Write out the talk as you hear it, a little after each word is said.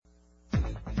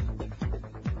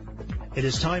It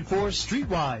is time for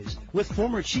Streetwise with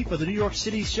former Chief of the New York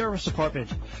City Sheriff's Department,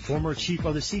 former Chief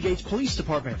of the Seagate Police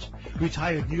Department,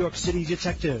 retired New York City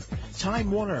Detective,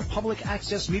 Time Warner Public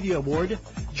Access Media Award,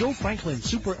 Joe Franklin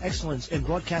Super Excellence in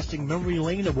Broadcasting Memory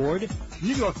Lane Award,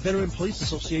 New York Veteran Police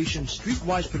Association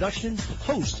Streetwise production,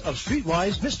 host of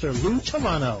Streetwise, Mr. Lou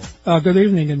Telano. Good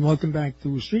evening and welcome back to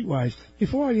Streetwise.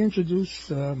 Before I introduce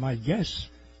my guest,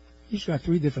 he's got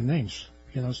three different names,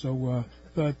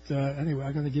 But anyway,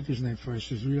 I'm going to give his name first.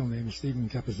 His real name is Stephn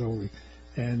Capozzoli.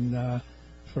 And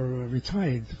for a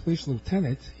retired police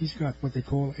lieutenant, he's got what they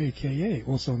call AKA,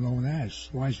 also known as.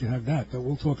 Why should you have that? But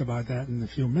we'll talk about that in a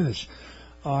few minutes.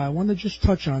 I want to just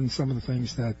touch on some of the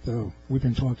things that we've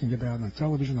been talking about on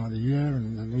television, on the air, and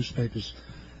in the newspapers.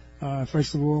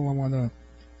 First of all, I want to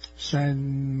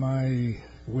send my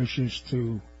wishes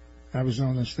to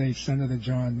Arizona State Senator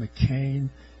John McCain.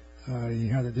 He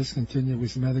had to discontinue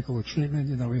his medical treatment.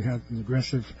 He had an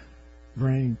aggressive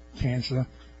brain cancer.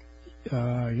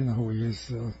 You know who he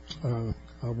is,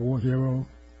 a war hero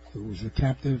who was a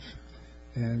captive.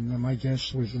 And my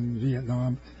guest was in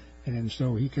Vietnam. And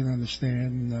so he can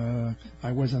understand,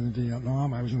 I wasn't in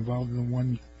Vietnam. I was involved in the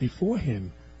one before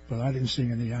him. But I didn't see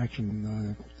any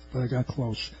action, but I got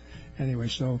close. Anyway,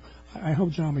 so I hope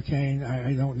John McCain,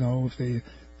 I don't know if they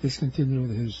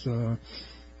discontinued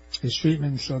his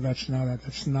treatment, so that's not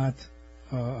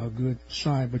a good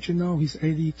sign. But he's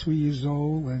 82 years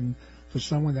old, and for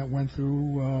someone that went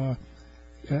through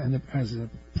as a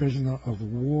prisoner of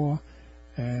war,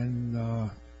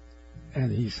 and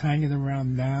he's hanging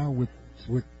around now with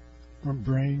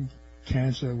brain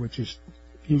cancer, which is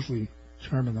usually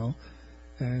terminal,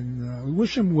 and we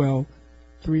wish him well.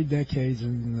 3 decades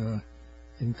in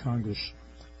Congress.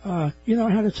 I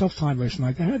had a tough time last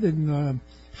night. I had it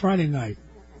Friday night.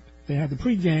 They had the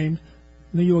pregame,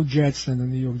 New York Jets and the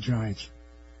New York Giants.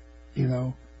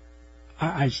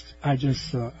 I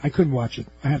just couldn't watch it.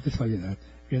 I have to tell you that.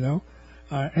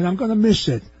 And I'm going to miss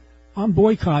it. I'm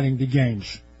boycotting the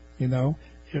games.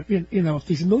 If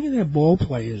these millionaire ball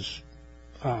players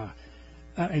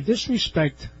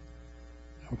disrespect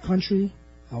our country,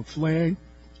 our flag,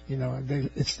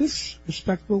 it's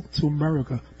disrespectful to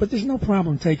America. But there's no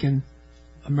problem taking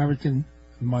American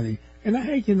money. And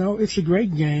it's a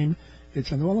great game.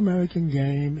 It's an all-American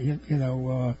game.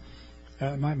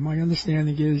 My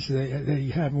understanding is they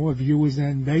have more viewers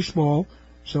than baseball.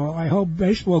 So I hope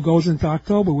baseball goes into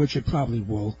October, which it probably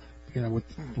will, with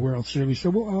the World Series.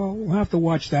 So we'll have to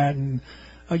watch that. And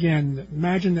again,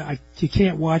 imagine that you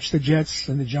can't watch the Jets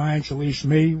and the Giants, at least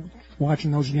me,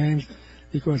 watching those games,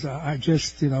 because I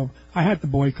just, I had to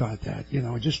boycott that.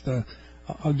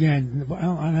 Again, I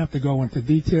don't have to go into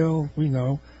detail. We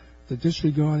know. They're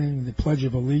disregarding the Pledge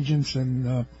of Allegiance,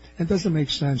 and it doesn't make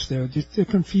sense. They're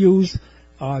confused.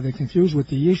 They're confused with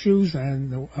the issues,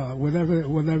 and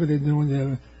whatever they're doing,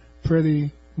 they're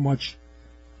pretty much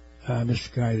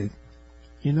misguided.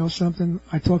 You know something?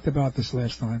 I talked about this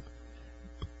last time.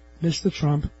 Mr.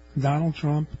 Trump, Donald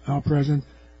Trump, our president,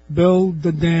 build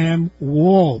the damn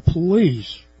wall,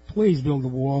 please. Please build the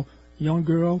wall. Young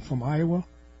girl from Iowa,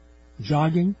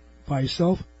 jogging by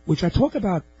herself. Which I talk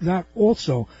about that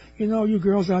also. You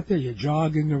girls out there, you're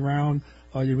jogging around,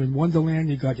 you're in Wonderland,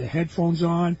 you got your headphones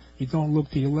on, you don't look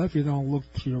to your left, you don't look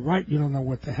to your right, you don't know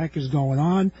what the heck is going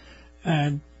on.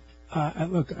 And,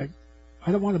 look,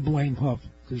 I don't want to blame her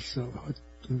because the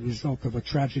result of a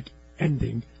tragic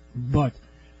ending, but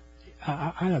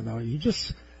I don't know,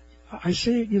 I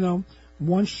see it,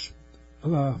 once,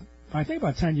 I think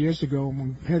about 10 years ago,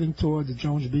 when heading toward the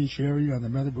Jones Beach area on the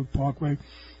Meadowbrook Parkway,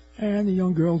 and the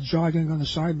young girl jogging on the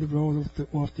side of the road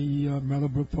off the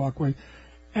Meadowbrook Parkway,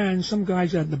 and some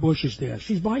guys out in the bushes there.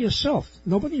 She's by herself.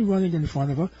 Nobody running in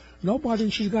front of her. Nobody.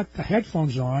 She's got the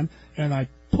headphones on, and I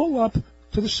pull up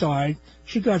to the side.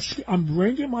 I'm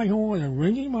ringing my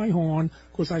horn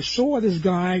because I saw this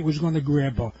guy was going to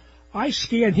grab her. I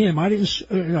scared him.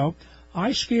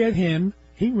 I scared him.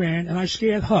 He ran, and I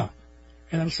scared her.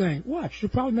 And I'm saying, what? She'll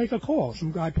probably make a call.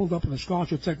 Some guy pulled up in a car.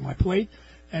 She'll take my plate,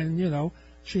 and,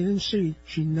 she didn't see.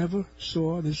 She never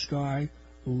saw this guy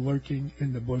lurking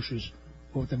in the bushes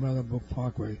off the Meadowbrook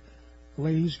Parkway.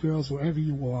 Ladies, girls, wherever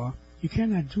you are, you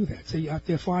cannot do that. Say you're out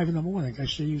there 5 in the morning. I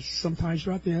see you sometimes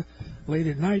you're out there late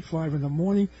at night, 5 in the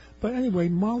morning. But anyway,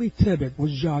 Molly Tibbet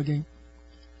was jogging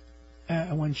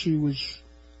when she was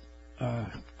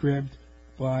grabbed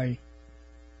by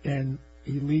an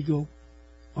illegal,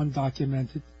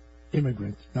 undocumented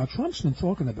immigrant. Now, Trump's been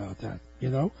talking about that,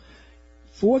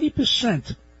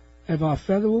 40% of our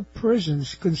federal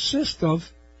prisons consist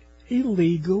of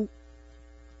illegal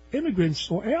immigrants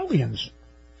or aliens.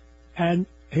 And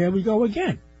here we go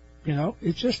again.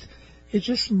 It's just, it's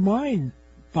just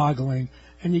mind-boggling.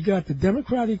 And you got the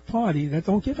Democratic Party that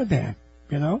don't give a damn,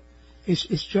 you know? It's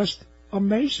just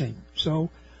amazing. So,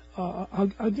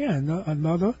 again,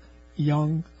 another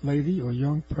young lady or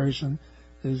young person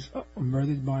is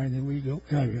murdered by an illegal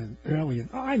alien.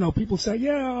 I know people say,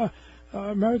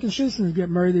 American citizens get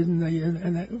murdered,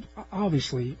 and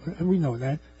obviously, we know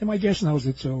that. And my guest knows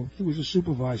it, too. He was a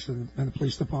supervisor in the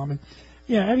police department.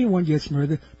 Yeah, everyone gets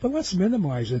murdered, but let's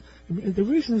minimize it. The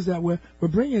reason is that we're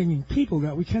bringing in people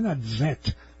that we cannot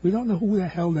vet. We don't know who the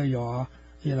hell they are,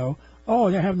 you know.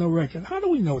 Oh, they have no record. How do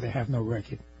we know they have no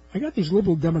record? I got these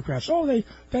liberal Democrats. Oh, they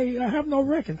have no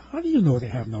record. How do you know they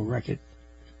have no record?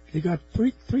 They got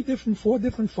three different, 4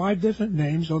 different, 5 different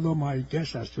names, although my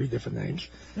guest has 3 different names.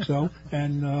 So,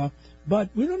 but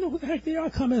we don't know who the heck they are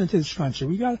coming into this country.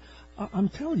 I'm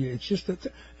telling you, it's just that,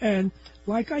 and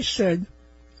like I said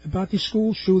about these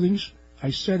school shootings,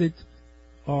 I said it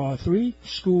 3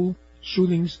 school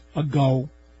shootings ago,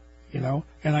 you know,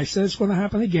 and I said it's going to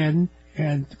happen again,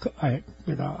 and I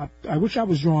wish I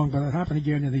was wrong, but it'll happen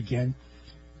again and again.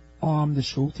 Arm the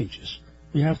school teachers.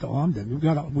 We have to arm them.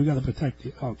 We got to protect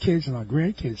our kids and our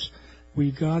grandkids.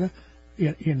 We got to,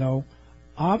 you know,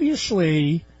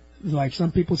 obviously, like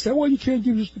some people say, well, you can't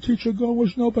give the teacher a gun.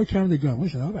 What's know about carrying a gun?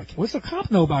 What's the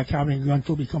cop know about carrying a gun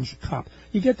until he becomes a cop?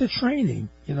 You get the training,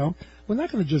 you know. We're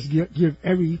not going to just give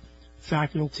every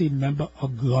faculty member a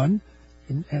gun,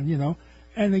 and you know.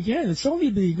 And again, it's going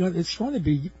to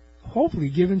be hopefully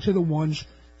given to the ones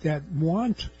that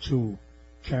want to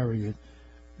carry it.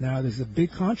 Now, there's a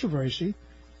big controversy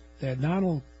that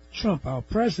Donald Trump, our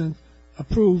president,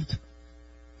 approved,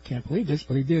 can't believe this,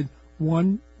 but he did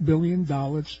 $1 billion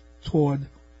toward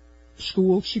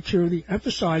school security,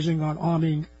 emphasizing on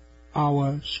arming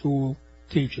our school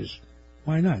teachers.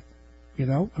 Why not? You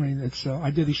know, I mean, it's. I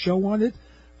did a show on it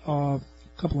a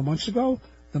couple of months ago.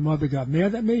 The mother got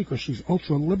mad at me because she's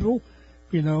ultra-liberal,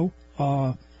 you know,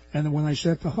 and then when I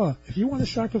said to her, if you want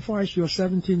to sacrifice your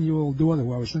 17-year-old daughter,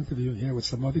 who I was interviewing here with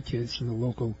some other kids from the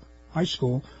local high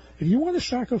school, if you want to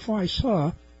sacrifice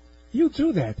her, you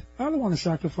do that. I don't want to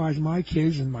sacrifice my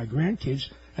kids and my grandkids.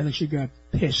 And then she got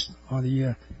pissed on the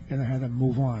air, and I had to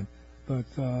move on. But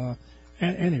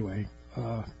anyway,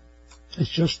 it's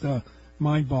just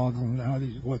mind-boggling how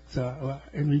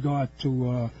in regard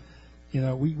to, you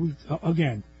know, we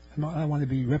again, I don't want to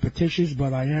be repetitious,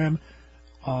 but I am.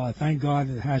 Thank God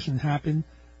it hasn't happened,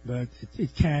 but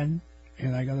it can,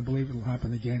 and I got to believe it'll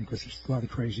happen again because there's a lot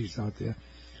of crazies out there.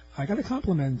 I got to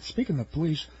compliment, speaking of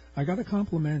police, I got to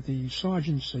compliment the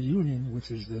Sergeants Union,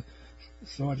 which is the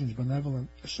Sergeants Benevolent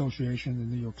Association in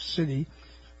New York City.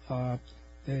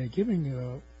 They're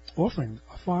offering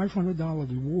a $500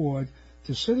 reward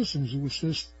to citizens who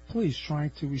assist police trying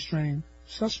to restrain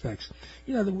suspects.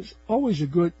 You know, there was always a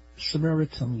good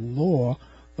Samaritan law,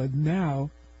 but now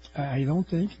I don't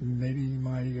think, maybe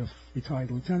my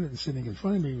retired lieutenant sitting in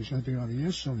front of me was going to be on the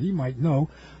air soon. He might know.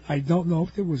 I don't know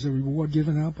if there was a reward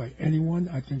given out by anyone.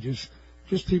 I think just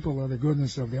people of the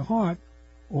goodness of their heart,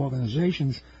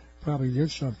 organizations probably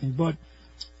did something. But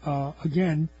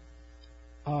again,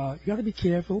 you got to be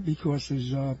careful because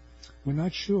we're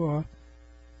not sure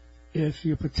if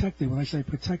you're protected. When I say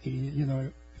protected, you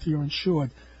know, if you're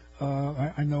insured.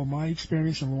 I know my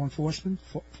experience in law enforcement,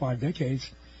 5 decades.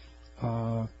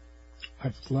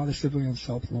 I've a lot of civilians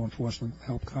help law enforcement,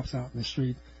 help cops out in the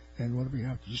street, and what do we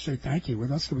have to just say thank you? What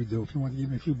else can we do? If you want to give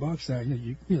me a few bucks,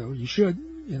 you know, you should,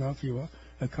 you know, if you were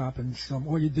a cop and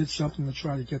or you did something to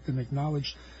try to get them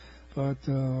acknowledged. But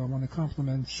I want to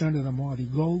compliment Senator Marty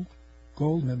Senator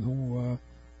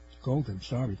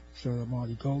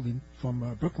Marty Golden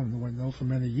from Brooklyn, who I know for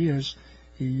many years.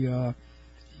 He's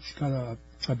got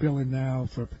a bill in now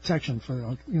for protection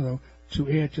for, you know, to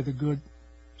add to the good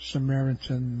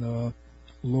Samaritan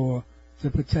law to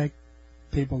protect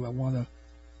people that want to,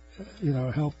 you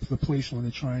know, help the police when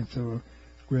they're trying to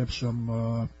grab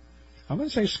some, I'm going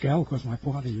to say scale because my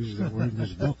father uses that word in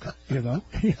his book, you know,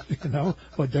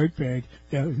 or dirtbag.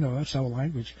 Yeah, you know, that's our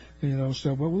language, you know,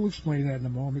 so, but we'll explain that in a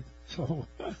moment. So,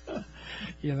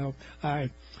 you know,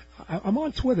 I'm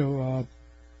on Twitter,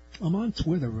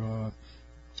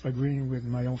 agreeing with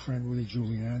my old friend Rudy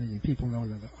Giuliani, and people know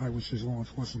that I was his law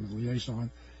enforcement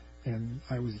liaison, and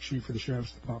I was the chief of the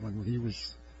sheriff's department when he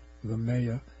was the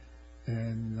mayor,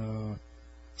 and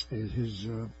his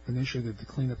initiative to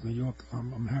clean up New York.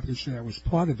 I'm happy to say I was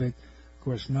part of it. Of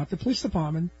course, not the police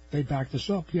department. They backed us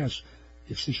up. Yes,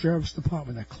 it's the sheriff's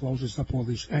department that closes up all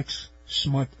these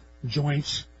ex-smut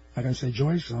joints. I gotta say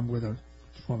joints because I'm with a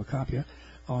former cop here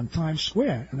on Times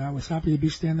Square, and I was happy to be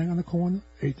standing on the corner,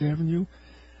 8th Avenue,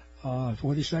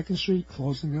 42nd Street,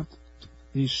 closing up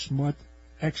these smut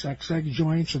XXX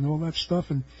joints and all that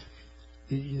stuff, and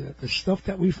the stuff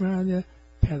that we found there,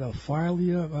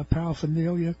 pedophilia,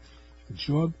 paraphernalia,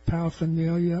 drug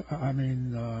paraphernalia. I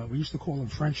mean, we used to call them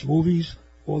French movies,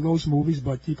 all those movies,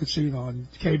 but you could see it on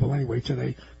cable anyway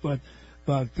today. But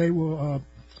they were,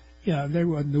 they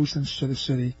were a nuisance to the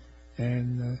city,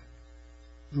 and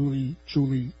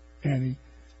Giuliani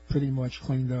pretty much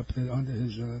cleaned up under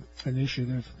his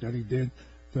initiative that he did.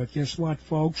 But guess what,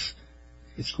 folks?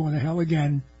 It's going to hell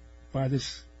again by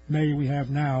this mayor we have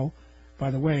now.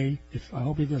 By the way, I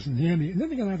hope he doesn't hear me. And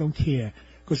then again, I don't care,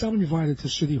 because I'm invited to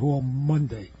City Hall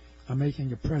Monday. I'm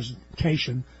making a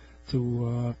presentation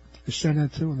to the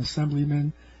senator and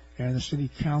assemblyman and the city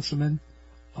councilman.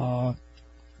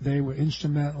 They were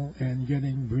instrumental in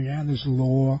getting Breonna's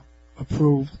law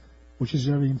approved, which is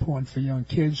very important for young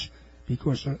kids,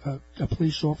 because a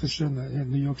police officer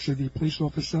in New York City, a police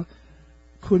officer,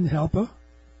 couldn't help her.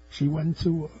 She went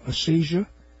into a seizure,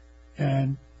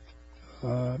 and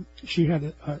she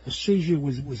had a seizure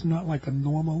was not like a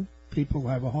normal people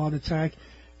have a heart attack,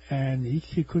 and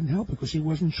he couldn't help it because he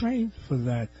wasn't trained for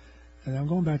that. And I'm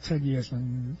going back 10 years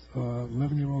when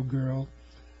 11-year-old girl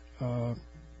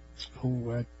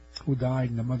who died,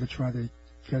 and the mother tried to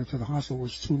get her to the hospital. It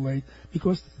was too late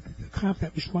because the cop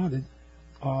that responded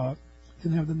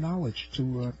didn't have the knowledge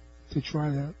to try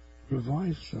to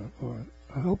revive her or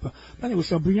help her. But anyway,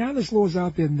 so Breonna's law is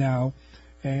out there now,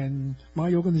 and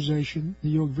my organization,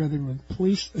 New York Veteran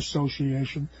Police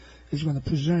Association, is going to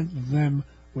present them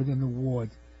with an award.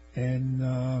 And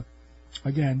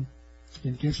again,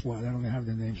 and guess what? I don't have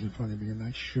their names in front of me, and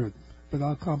I should. But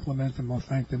I'll compliment them. I'll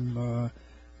thank them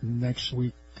next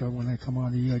week when I come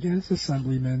on the air. Again, it's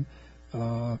Assemblyman,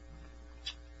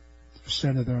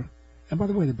 Senator, and by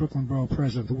the way, the Brooklyn Borough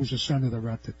President, who was a senator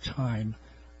at the time,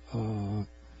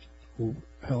 who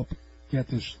helped get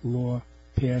this law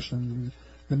passed, and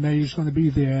the mayor's going to be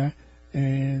there,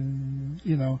 and,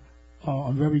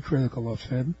 I'm very critical of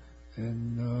him,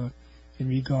 and in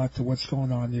regard to what's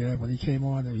going on there. When he came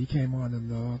on,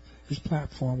 and his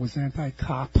platform was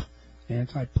anti-cop,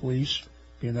 anti-police,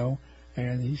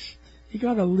 and he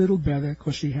got a little better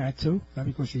because he had to, not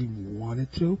because he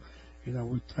wanted to.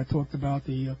 I talked about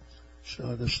the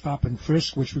stop and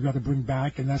frisk, which we got to bring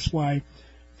back, and that's why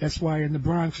in the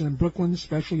Bronx and in Brooklyn,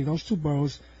 especially those two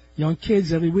boroughs, young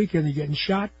kids every weekend are getting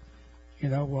shot,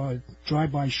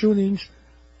 drive-by shootings.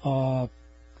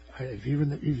 If you're in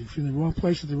the wrong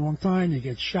place at the wrong time, you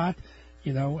get shot,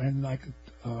 and I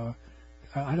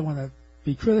don't want to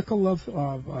be critical of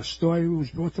a story that was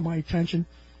brought to my attention.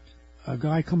 A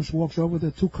guy walks over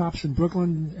to two cops in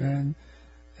Brooklyn,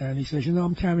 and he says,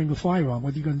 I'm carrying a firearm.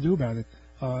 What are you going to do about it?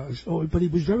 But he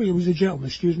was a gentleman.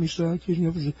 Excuse me, sir. Excuse me,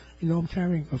 officer. I'm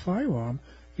carrying a firearm.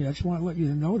 I just want to let you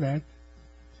know that.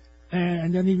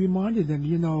 And then he reminded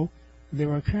them,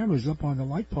 there are cameras up on the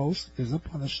light post. There's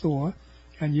up on the store,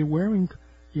 and you're wearing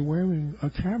a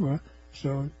camera,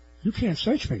 so you can't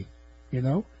search me,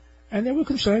 And they were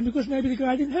concerned because maybe the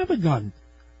guy didn't have a gun,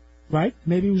 right?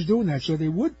 Maybe he was doing that, so they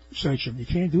would search him. You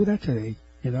can't do that today,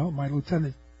 My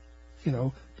lieutenant,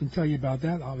 can tell you about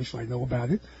that. Obviously, I know about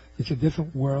it. It's a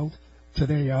different world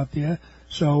today out there.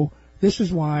 So this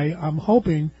is why I'm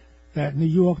hoping that New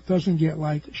York doesn't get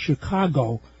like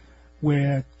Chicago,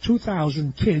 where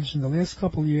 2,000 kids in the last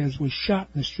couple of years were shot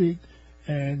in the street,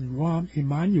 and Rahm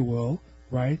Emanuel,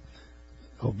 right,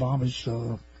 Obama's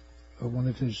one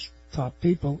of his top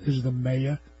people, is the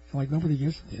mayor. Like, nobody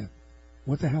gives a damn.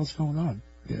 What the hell's going on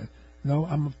there? No,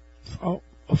 I'm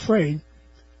afraid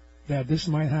that this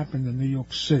might happen in New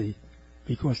York City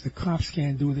because the cops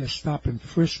can't do their stop and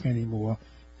frisk anymore,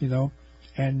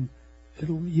 and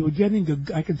you were getting,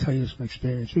 I can tell you this from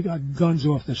experience, we got guns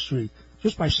off the street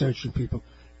just by searching people.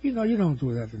 You don't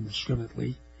do that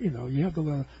indiscriminately. You have to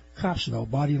let cops know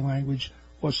body language,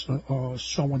 or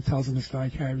someone tells them this guy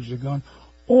carries a gun,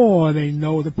 or they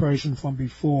know the person from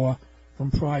before,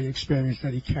 from prior experience,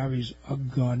 that he carries a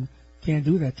gun. Can't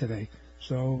do that today.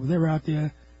 So they're out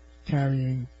there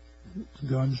carrying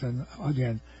guns, and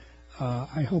again,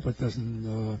 I hope it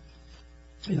doesn't,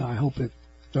 I hope it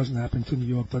doesn't happen to New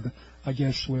York, but I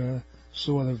guess we're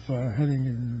sort of heading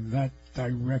in that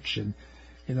direction.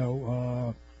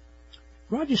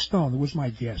 Roger Stone, who was my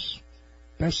guest,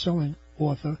 best-selling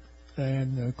author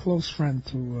and a close friend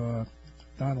to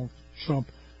Donald Trump.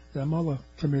 The Mueller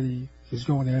committee is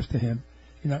going after him.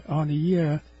 On the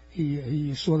year,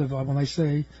 he sort of, when I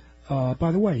say,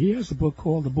 by the way, he has a book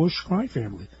called The Bush Crime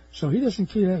Family. So he doesn't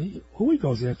care who he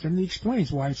goes after, and he explains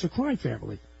why it's a crime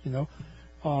family,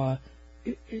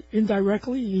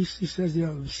 indirectly, he says,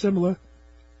 similar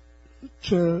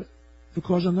to the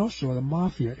Cosa Nostra, or the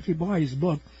Mafia. If you buy his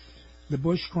book, the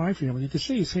Bush crime family. You can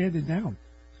see it's handed down,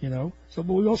 So,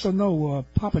 but we also know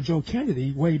Papa Joe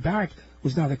Kennedy, way back,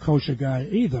 was not a kosher guy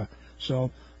either.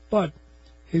 So, but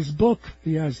his book,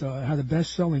 he has had a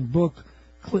best-selling book,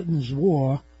 Clinton's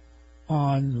War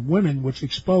on Women, which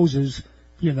exposes,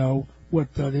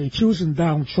 what they're accusing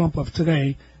Donald Trump of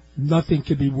today. Nothing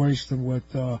could be worse than what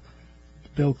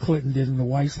Bill Clinton did in the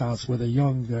White House with a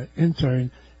young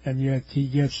intern, and yet he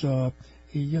gets, I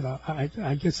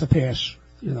gets a pass.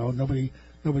 Nobody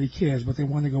cares, but they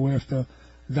want to go after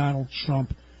Donald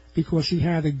Trump because he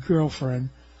had a girlfriend,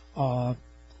 or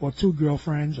two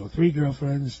girlfriends, or three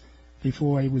girlfriends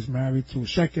before he was married to a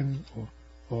second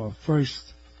or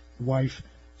first wife.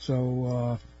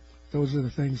 So those are the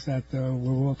things that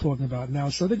we're all talking about now.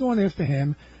 So they're going after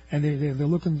him, and they're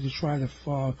looking to try to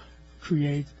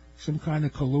create some kind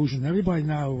of collusion. Everybody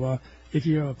now, if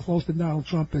you're close to Donald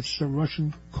Trump, it's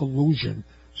Russian collusion.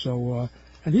 So,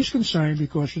 and he's concerned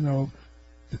because, the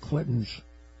Clintons,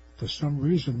 for some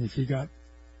reason, if you got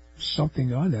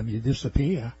something on them, you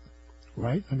disappear,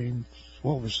 right? I mean,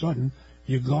 all of a sudden,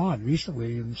 you're gone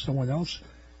recently, and someone else,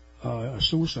 a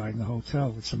suicide in the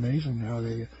hotel. It's amazing how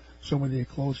some of their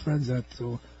close friends that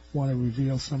want to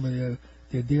reveal some of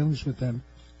their dealings with them,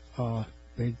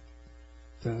 they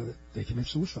commit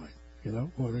suicide,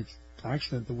 or it's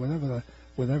accident or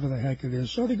whatever the heck it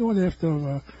is. So they're going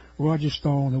after Roger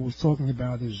Stone, who was talking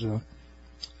about his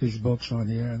books on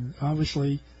here, and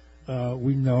obviously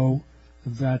we know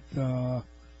that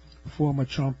former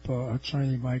Trump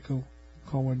attorney Michael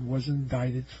Cohen was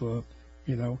indicted for,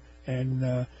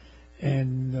 and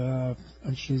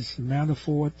she's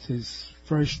Manafort, his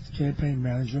first campaign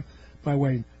manager. By the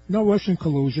way, no Russian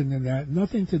collusion in that,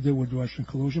 nothing to do with Russian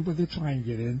collusion, but they're trying to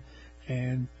get in,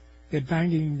 and they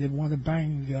want to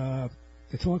bang, they're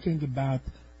talking about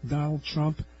Donald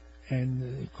Trump,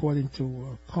 and according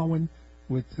to Cohen,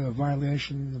 with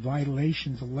violations,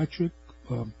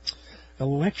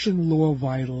 election law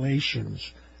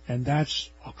violations, and that's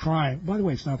a crime. By the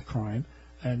way, it's not a crime,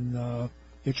 and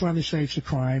they're trying to say it's a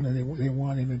crime, and they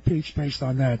want him impeached based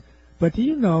on that. But do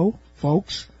you know,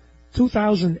 folks,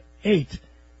 2008,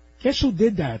 guess who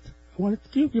did that?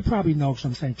 You probably know, because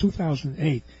I'm saying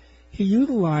 2008. He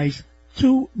utilized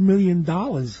 $2 million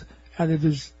out of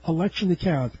his election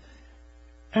account,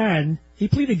 and he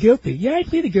pleaded guilty. Yeah, he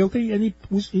pleaded guilty, and he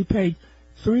paid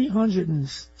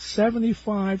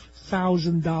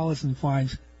 $375,000 in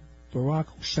fines. Barack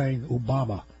Hussein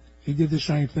Obama, he did the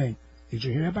same thing. Did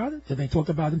you hear about it? Did they talk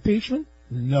about impeachment?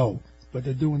 No, but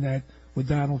they're doing that with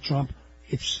Donald Trump.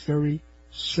 It's very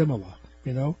similar.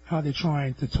 How they're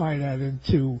trying to tie that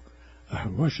into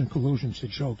Russian collusion. It's a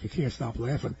joke. You can't stop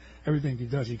laughing. Everything he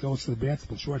does, he goes to the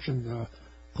bathroom. It's Russian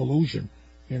collusion,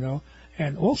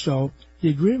 And also, the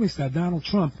agreements that Donald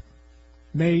Trump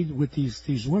made with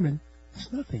these women,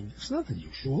 it's nothing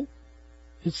usual.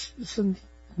 It's a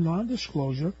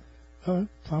non-disclosure,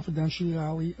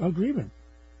 confidentiality agreement.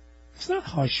 It's not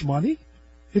hush money.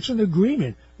 It's an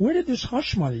agreement. Where did this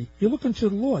hush money? You look into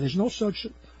the law. There's no such.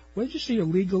 Where did you see a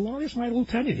legal law? There's my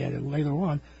lieutenant had it later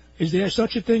on. Is there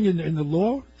such a thing in the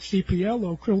law, CPL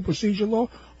or criminal procedure law,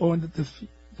 or in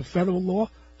the federal law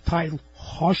titled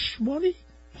hush money?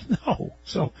 No.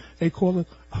 So they call it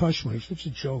hush money. It's a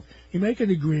joke. You make an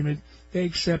agreement, they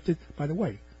accept it. By the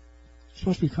way, it's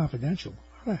supposed to be confidential.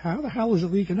 How the hell is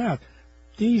it leaking out?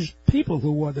 These people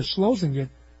who are disclosing it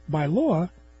by law,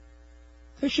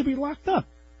 they should be locked up,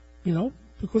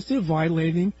 because they're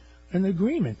violating an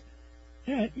agreement.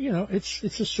 And,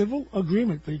 it's a civil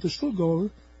agreement, but you can still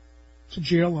go to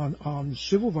jail on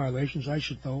civil violations. I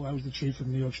should know. I was the chief of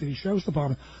the New York City Sheriff's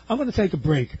Department. I'm going to take a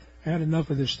break. I had enough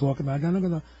of this talk about it. Then I'm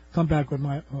going to come back with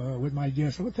my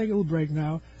guest. I'm going to take a little break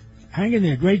now. Hang in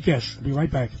there. Great guest. I'll be right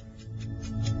back.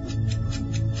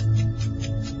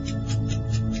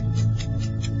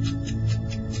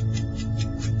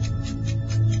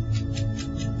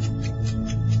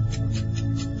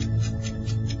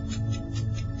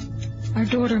 Our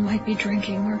daughter might be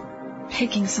drinking or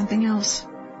taking something else.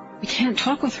 We can't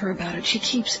talk with her about it. She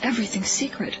keeps everything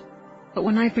secret. But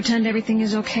when I pretend everything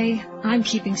is okay, I'm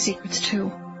keeping secrets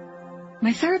too.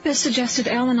 My therapist suggested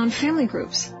Al-Anon family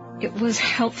groups. It was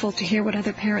helpful to hear what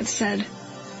other parents said.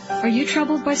 Are you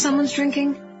troubled by someone's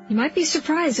drinking? You might be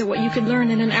surprised at what you could learn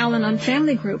in an Al-Anon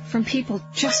family group from people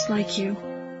just like you.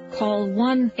 Call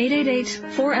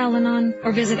 1-888-4-AL-ANON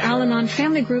or visit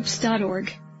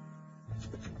alanonfamilygroups.org.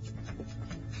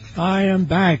 I am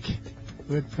back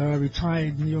with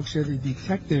retired New York City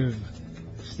detective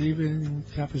Stephn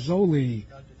Capozzoli.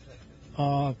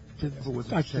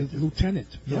 Actually, lieutenant.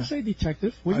 Yeah. Don't say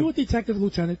detective. Were you a detective,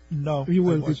 lieutenant? No, You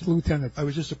were I a wasn't. lieutenant. I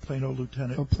was just a plain old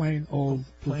lieutenant. A plain old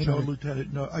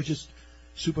lieutenant. No, I just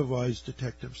supervised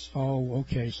detectives. Oh,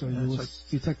 okay. So Yeah, you were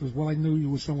detectives. Well, I knew you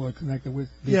were somewhat connected with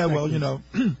detectives. Yeah,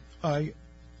 well,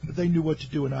 they knew what to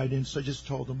do and I didn't, so I just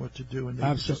told them what to do and they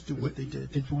would just do what they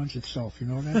did. It runs itself, you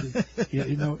know that?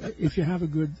 If you have a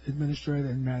good administrator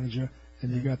and manager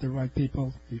and you got the right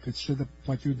people, you could sit up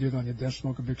like you did on your desk,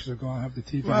 smoke a big cigar, have the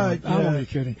TV. Right, I'm only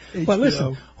kidding. HBO. But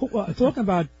listen, talking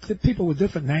about people with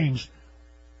different names,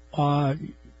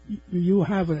 you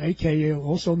have an AKA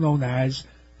also known as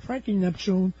Frankie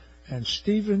Neptune and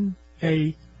Stephen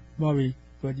A. Murray,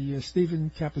 but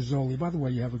Stephen Capozzoli. By the way,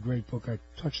 you have a great book. I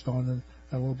touched on it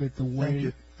a little bit, the way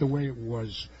it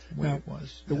was.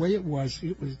 The way it was,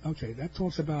 okay, that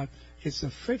talks about, it's a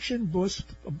fiction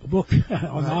book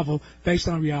or novel based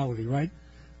on reality, right?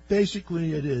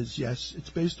 Basically it is, yes. It's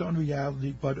based on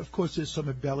reality, but of course there's some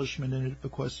embellishment in it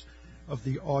because of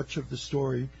the arch of the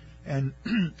story. And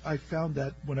I found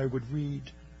that when I would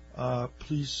read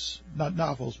not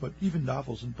novels, but even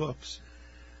novels and books,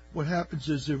 what happens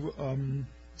is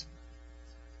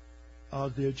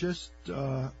they're just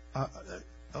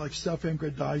like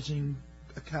self-aggrandizing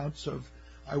accounts of,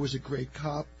 I was a great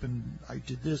cop and I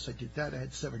did this, I did that, I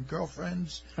had 7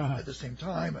 girlfriends at the same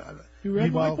time. You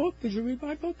read my book? Did you read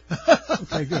my book?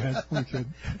 Okay, go ahead. Okay.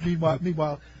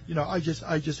 Meanwhile, I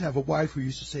just have a wife who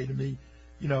used to say to me,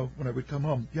 when I would come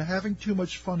home, you're having too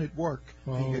much fun at work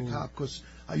being a cop, because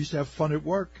I used to have fun at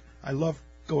work. I loved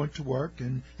going to work,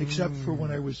 and except for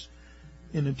when I was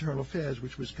in internal affairs,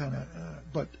 which was kind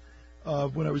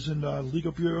of, when I was in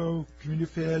legal bureau, community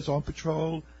affairs, on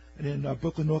patrol, and in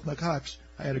Brooklyn North Narcotics,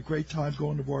 I had a great time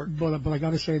going to work. But I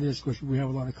got to say this, because we have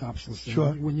a lot of cops listening.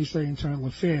 Sure. When you say internal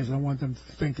affairs, I want them to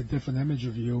think a different image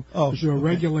of you. Oh, because you're a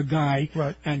regular guy,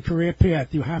 right? And career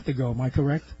path, you have to go. Am I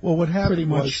correct? Well, what happened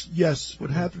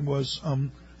was,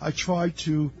 I tried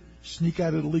to sneak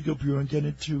out of the legal bureau and get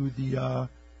into the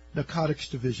narcotics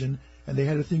division, and they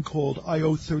had a thing called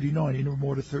IO 39, Interim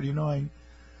Order 39,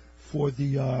 for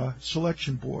the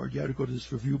selection board. You had to go to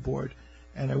this review board,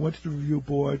 and I went to the review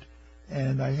board,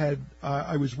 and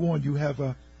I was warned, you have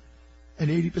an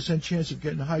 80% chance of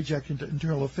getting hijacked into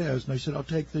internal affairs, and I said, I'll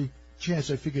take the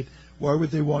chance. I figured, why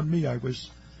would they want me? I was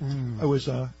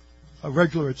a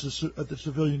regular at the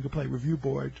Civilian Complaint Review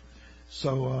Board,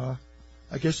 so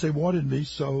I guess they wanted me.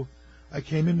 So I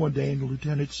came in one day, and the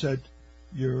lieutenant said,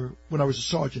 when I was a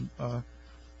sergeant,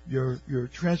 your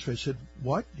transfer. I said,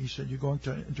 what? He said, you're going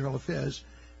to internal affairs,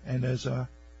 and as a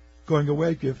going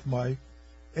away gift, my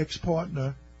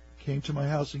ex-partner came to my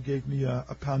house and gave me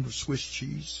a pound of Swiss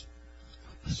cheese.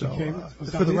 So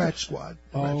for the rat squad.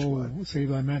 See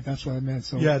what I meant? That's what I meant.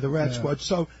 So yeah, the rat squad.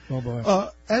 So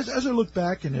as I look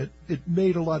back in it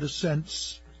made a lot of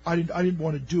sense. I didn't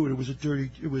want to do it.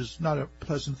 It was not a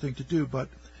pleasant thing to do. But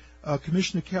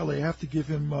Commissioner Kelly, I have to give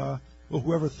him,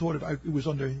 whoever thought it was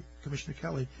under Commissioner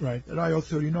Kelly, right, at IO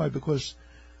 39, because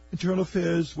Internal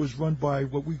Affairs was run by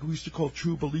what we used to call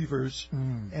true believers,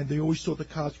 and they always thought the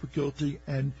cops were guilty.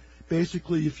 And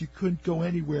basically, if you couldn't go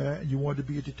anywhere and you wanted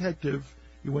to be a detective,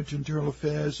 you went to Internal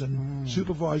Affairs, and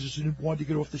supervisors who didn't want to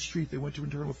get off the street, they went to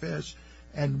Internal Affairs.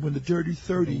 And when the Dirty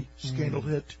 30 scandal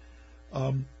hit,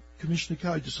 Commissioner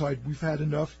Kelly decided we've had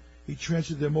enough. He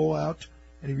transferred them all out,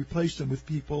 and he replaced them with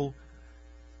people,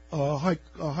 high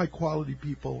quality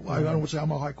people. I don't want to say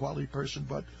I'm a high quality person,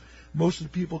 but most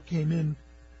of the people came in.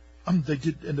 They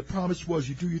did, and the promise was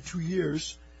you do your 2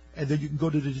 years, and then you can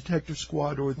go to the detective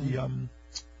squad or the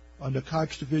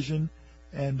narcotics division.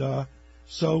 And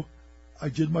so I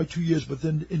did my 2 years, but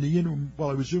then in the interim,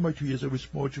 while I was doing my 2 years, I was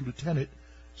promoted to lieutenant.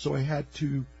 So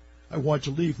I wanted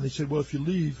to leave, and they said, well, if you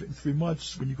leave in 3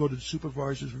 months, when you go to the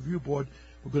supervisor's review board,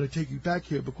 we're going to take you back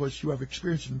here because you have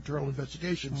experience in internal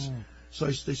investigations. So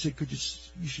they said,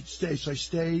 you should stay. So I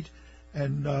stayed,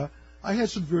 and I had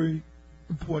some very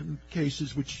important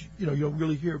cases, which you don't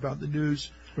really hear about in the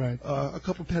news. Right. A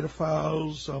couple of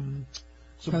pedophiles, some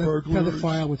burglars.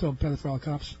 Pedophile, we're talking pedophile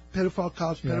cops. Pedophile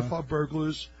cops, pedophile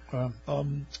burglars.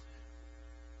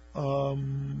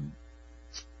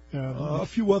 A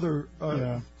few other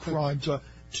crimes.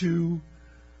 2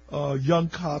 young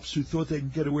cops who thought they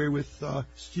could get away with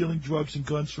stealing drugs and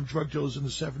guns from drug dealers in the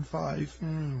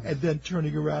 7.5, and then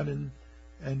turning around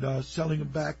and selling them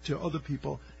back to other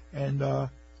people. And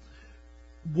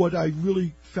what I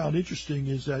really found interesting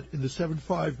is that in the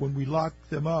 7.5, when we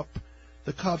locked them up,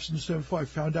 the cops in the 7.5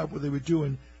 found out what they were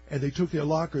doing, and they took their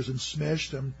lockers and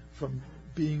smashed them from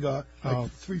being like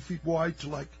 3 feet wide to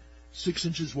like 6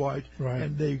 inches wide. Right.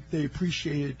 And they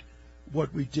appreciated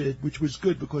what we did, which was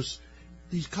good because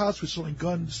these cops were selling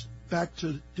guns back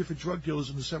to different drug dealers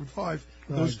in the 7-5. Right.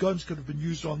 Those guns could have been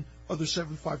used on other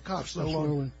 7-5 cops, let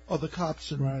alone other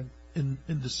cops in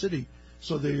the city.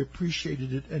 So they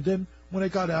appreciated it. And then when I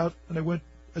got out and I went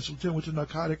as a lieutenant, went to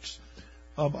narcotics,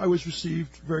 I was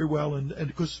received very well. And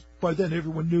because by then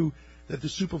everyone knew that the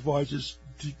supervisors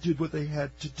did what they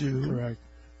had to do. Correct.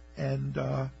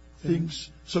 And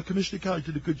so Commissioner Kelly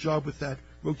did a good job with that,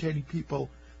 rotating people.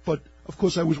 But, of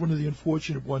course, I was one of the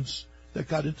unfortunate ones that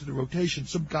got into the rotation.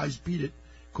 Some guys beat it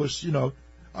because,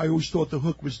 I always thought the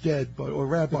hook was dead, or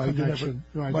rabbi.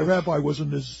 My rabbi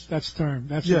wasn't as... That's a term.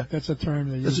 That's a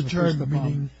term. That's a term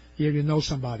meaning... You know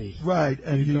somebody. Right,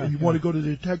 and you want to go to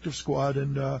the detective squad,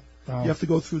 and you have to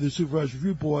go through the supervisory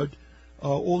review board.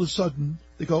 All of a sudden,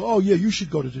 they go, oh, yeah, you should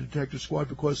go to the detective squad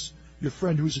because your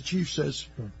friend who's a chief says,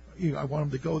 I want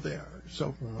him to go there.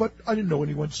 So, but I didn't know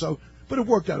anyone, but it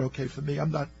worked out okay for me.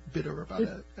 I'm not bitter about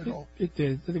it at all. It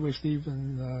did. Anyway, Steve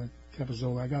and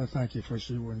Capozzoli, I got to thank you first.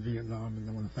 You were in Vietnam, and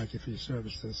I want to thank you for your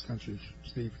service to this country,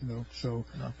 Steve. So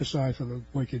aside from the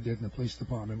work you did in the police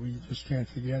department, we just can't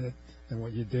forget it and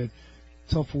what you did.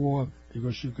 Tough war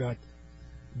because you got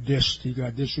dissed, you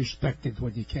got disrespected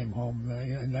when you came home,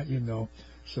 and that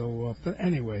So, but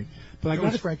anyway, that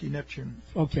was Frankie Neptune.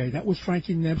 Okay, that was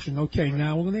Frankie Neptune. Okay, right.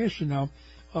 Now we're going to ask you now.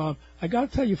 I got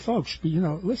to tell you, folks.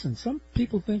 Listen. Some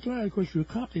people think, of course, you're a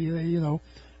cop. You're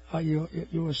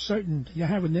a certain. You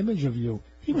have an image of you.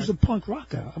 He was a punk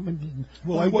rocker. I mean,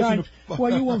 I wasn't.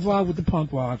 Well, you were involved with the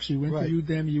punk rocks. You interviewed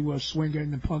them. You were a swinger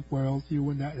in the punk world. You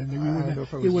were that, and you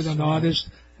were an artist.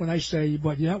 When I say,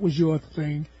 but that was your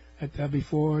thing.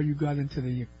 Before you got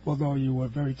into although you were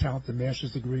very talented,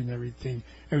 master's degree and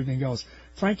everything else.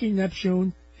 Frankie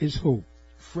Neptune is who?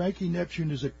 Frankie Neptune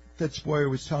is that's why I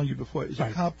was telling you before, is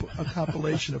a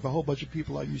compilation of a whole bunch of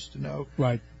people I used to know.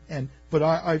 Right.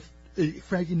 But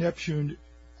Frankie Neptune,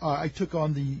 I took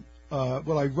on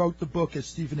I wrote the book as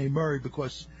Stephen A. Murray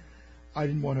because I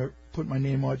didn't want to put my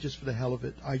name on it just for the hell of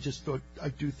it. I just thought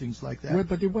I'd do things like that.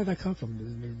 Where'd that come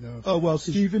from?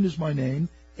 Stephen is my name.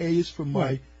 A is from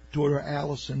my daughter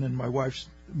Allison, and my wife's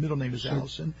middle name is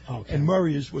Allison. Okay. And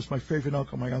Murray was my favorite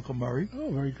uncle, my Uncle Murray.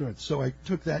 Oh, very good. So I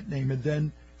took that name, and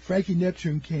then Frankie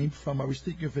Neptune came from, I was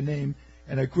thinking of a name,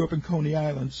 and I grew up in Coney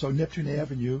Island, so Neptune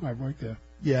Avenue. I worked there.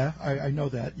 Yeah, I know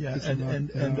that, yeah.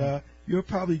 And you're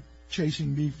probably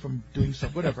chasing me from doing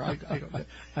something, whatever. I don't know.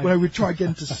 When I would try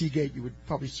getting to Seagate, you would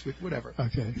probably switch, whatever.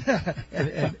 Okay.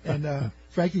 and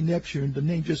Frankie Neptune, the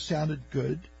name just sounded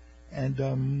good,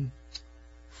 and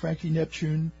Frankie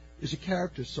Neptune is a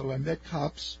character. So I met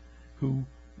cops who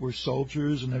were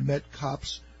soldiers, and I met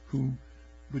cops who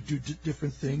would do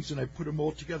different things, and I put them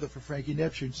all together for Frankie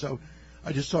Neptune. So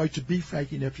I decided to be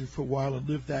Frankie Neptune for a while and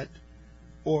live that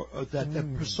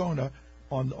persona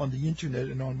on the internet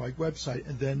and on my website.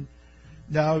 And then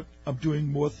now I'm doing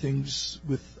more things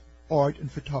with art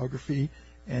and photography,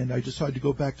 and I decided to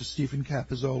go back to Stephen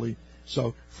Capozzoli.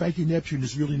 So Frankie Neptune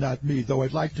is really not me, though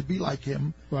I'd like to be like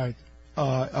him. Right.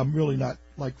 I'm really not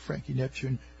like Frankie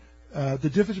Neptune. The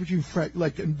difference between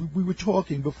and we were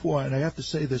talking before, and I have to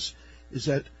say this, is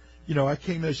that, I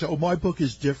came in and said, my book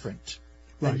is different.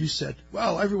 Right. And you said,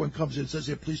 well, everyone comes in and says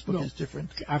their police book is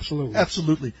different. Absolutely.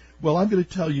 Absolutely. Well, I'm going to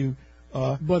tell you.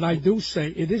 But I do say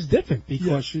it is different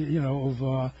because,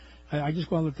 I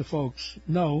just want to let the folks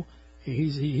know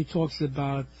he talks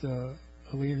about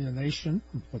alienation,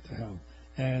 what the hell,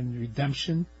 and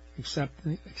redemption,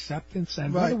 acceptance.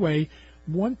 And by the way,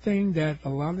 one thing that a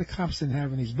lot of the cops didn't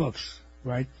have in these books,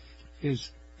 right,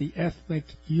 is the ethnic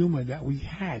humor that we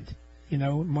had.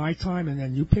 My time, and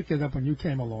then you picked it up when you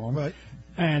came along. Right.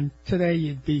 And today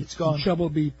you'd be in trouble,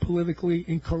 be politically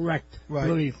incorrect. Right.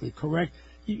 Politically correct.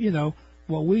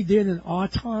 What we did in our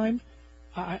time,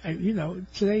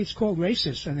 today it's called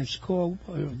racist, and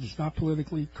it's not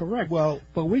politically correct. Well,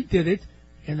 but we did it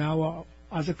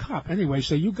as a cop. Anyway,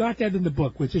 so you got that in the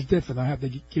book, which is different. I have to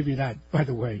give you that, by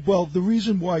the way. Well, the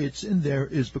reason why it's in there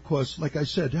is because, like I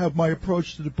said, how my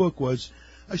approach to the book was,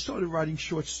 I started writing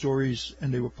short stories,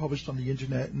 and they were published on the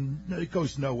internet, and it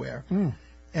goes nowhere. Mm.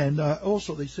 And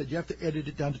also, they said you have to edit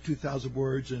it down to 2,000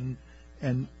 words, and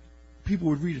people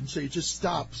would read it and say it just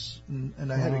stops,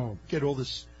 and I had to get all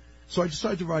this. So I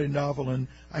decided to write a novel, and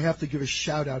I have to give a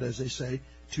shout out, as they say,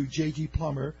 to J.G.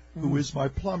 Plummer, who is my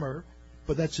plumber,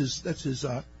 but that's his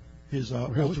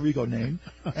alter ego name,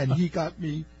 and he got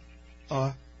me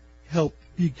help.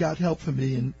 He got help from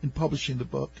me in publishing the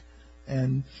book,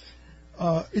 and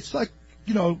it's like,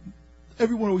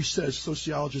 everyone always says,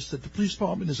 sociologists, that the police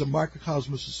department is a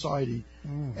microcosm of society.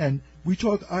 Mm. And we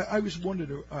talk, I was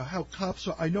wondering how cops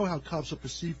are, I know how cops are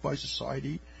perceived by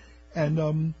society.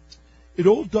 And it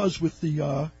all does with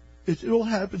the it all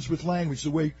happens with language,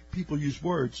 the way people use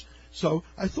words. So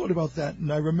I thought about that,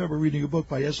 and I remember reading a book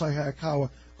by S.I. Hayakawa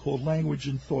called Language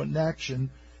and Thought and Action,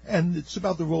 and it's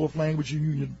about the role of language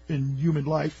in human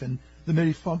life and the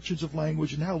many functions of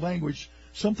language and how language,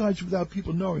 sometimes without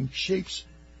people knowing, shapes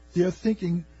their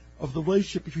thinking of the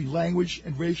relationship between language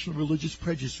and racial and religious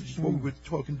prejudice, which is what we were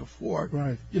talking before.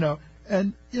 Right.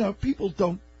 And people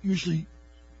don't usually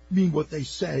mean what they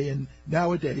say, and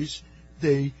nowadays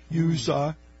they use,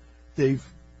 they've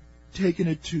taken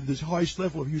it to the highest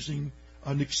level of using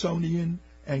Nixonian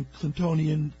and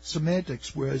Clintonian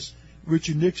semantics, whereas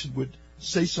Richard Nixon would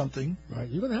say something. Right.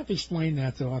 You're going to have to explain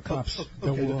that to our cops.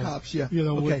 Okay, the cops, yeah. You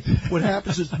know, okay. What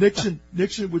happens is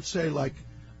Nixon would say like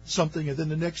something, and then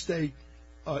the next day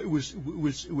it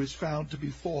was found to be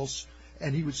false,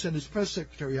 and he would send his press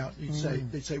secretary out,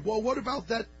 and they'd say, well, what about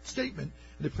that statement?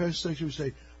 And the press secretary would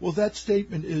say, well, that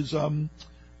statement is no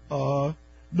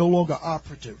longer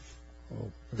operative. Oh,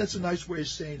 that's a nice way of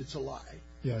saying it's a lie.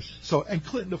 Yes. So, and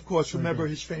Clinton, of course, remember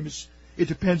his famous, it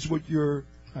depends what your...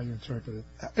 How you interpret it.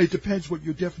 It depends what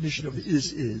your definition of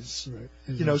is.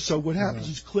 Right. So what happens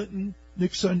is Clinton,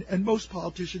 Nixon, and most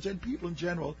politicians and people in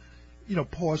general,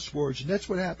 parse words. And that's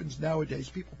what happens nowadays.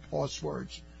 People parse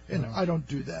words. And I don't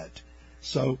do that.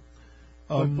 So...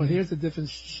 But here's the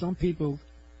difference. Some people,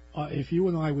 if you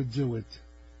and I would do it,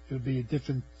 it would be a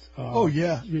different...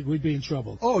 we'd be in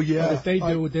trouble. Oh, yeah. But if they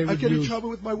do it, they would I get in trouble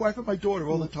with my wife and my daughter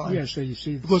all the time. Yeah, so you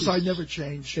see... Because I never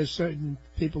change. There's certain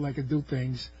people that can do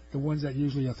things. The ones that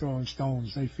usually are throwing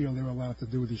stones, they feel they're allowed to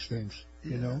do these things,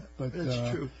 But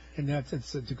that's true. And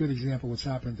it's a good example of what's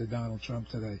happened to Donald Trump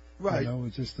today. Right.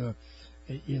 It's just,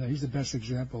 he's the best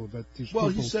example. But these people,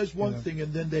 he says one thing,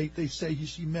 and then they say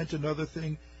he meant another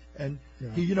thing, and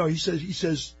he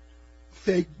says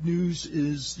fake news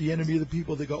is the enemy of the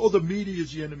people. They go, oh, the media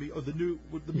is the enemy, or the media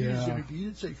is the enemy. He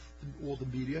didn't say all the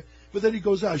media, but then he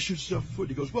goes out, shoots himself in the foot.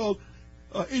 He goes, well,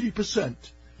 80%.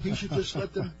 He should just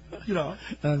let them,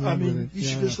 he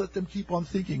should just let them keep on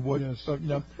thinking what,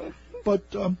 But,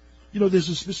 there's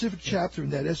a specific chapter in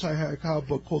that S.I. Hayakawa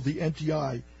book called The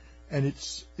NTI, and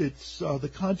it's the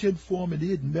content, form, and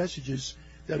hidden messages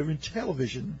that are in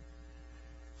television,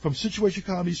 from situation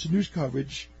comedies to news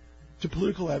coverage to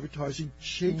political advertising,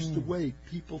 shapes the way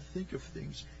people think of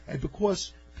things. And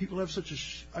because people have such a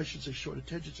short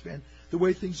attention span, the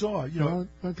way things are,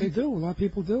 But they do. A lot of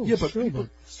people do. Yeah, but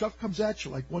stuff comes at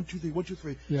you like 1, 2, 3, 1, 2,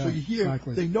 3. Yeah, so you hear,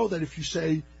 exactly. They know that if you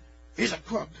say, he's a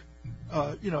crook,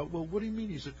 well, what do you mean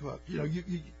he's a crook?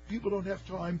 People don't have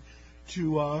time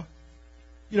to,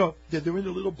 they're in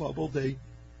a little bubble.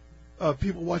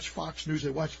 People watch Fox News.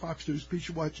 They watch Fox News.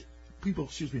 People watch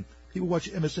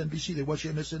MSNBC. They watch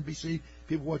MSNBC.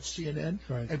 People watch CNN.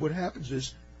 Right. And what happens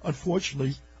is,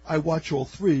 unfortunately, I watch all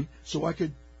three, so I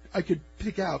could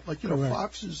pick out,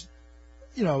 Fox is,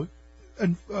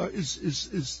 and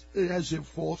is it has their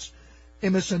faults.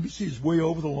 MSNBC is way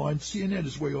over the line. CNN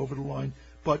is way over the line.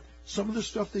 But some of the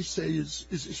stuff they say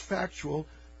is factual.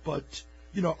 But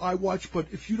I watch. But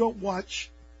if you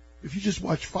just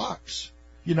watch Fox,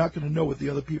 you're not going to know what the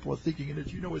other people are thinking. And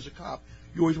as you know, as a cop,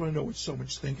 you always want to know what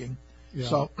someone's thinking. Yeah.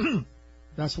 So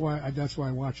that's why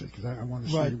I watch it, because I want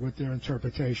to see what their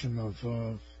interpretation of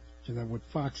what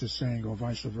Fox is saying, or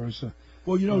vice versa.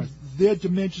 Well, their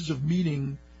dimensions of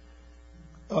meaning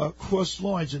cross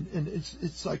lines, and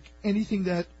it's like anything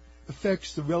that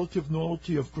affects the relative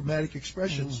normality of grammatic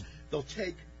expressions, they'll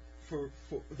take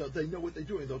they know what they're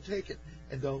doing. They'll take it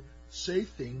and they'll say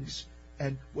things.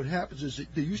 And what happens is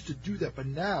they used to do that, but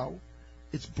now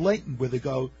it's blatant, where they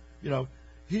go,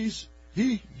 he's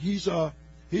a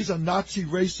Nazi,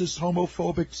 racist,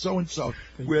 homophobic, so and so.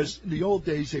 Whereas in the old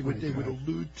days they would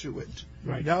allude to it.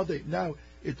 Right. Now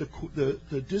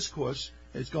the discourse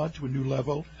has gone to a new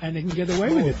level, and they can get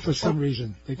away with it for some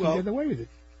reason. They can get away with it.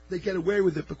 They get away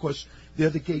with it because they're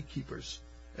the gatekeepers.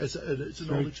 It's an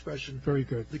old expression. Very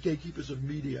good. The gatekeepers of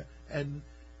media, and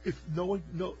if no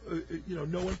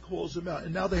one calls them out,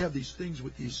 and now they have these things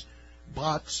with these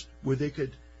bots where they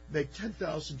could make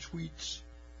 10,000 tweets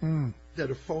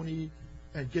that are phony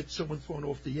and get someone thrown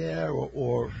off the air,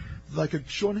 or like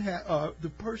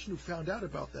the person who found out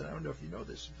about that, I don't know if you know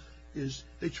this, is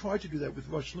they tried to do that with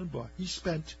Rush Limbaugh. He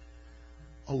spent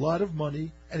a lot of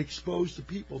money and exposed the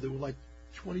people. There were like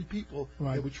 20 people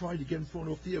that were trying to get him thrown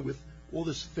off the air with all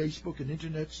this Facebook and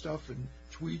internet stuff and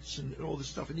tweets and all this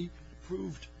stuff, and he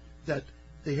proved that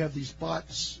they have these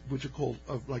bots, which are called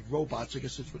like robots, I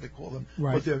guess that's what they call them,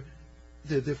 but they're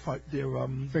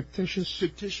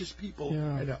fictitious people,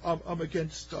 and I'm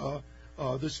against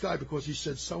this guy because he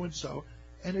said so and so,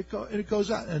 and it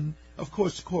goes out. And of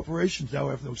course, the corporations now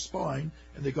have no spine,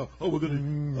 and they go, oh, we're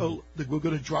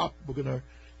gonna drop,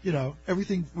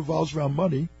 everything revolves around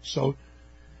money. So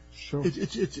sure.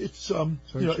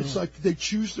 It's like they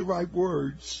choose the right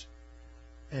words,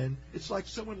 and it's like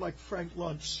someone like Frank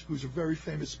Luntz, who's a very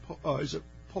famous is a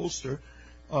pollster.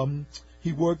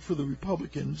 He worked for the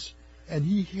Republicans, and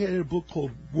he had a book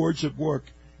called Words at Work,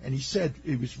 and he said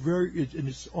and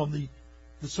it's on the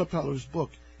subtitle of his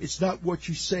book. It's not what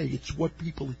you say, it's what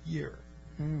people hear.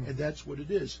 And that's what it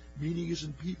is. Meaning is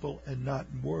in people and not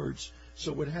in words.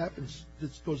 So what happens,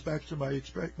 this goes back to my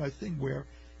thing where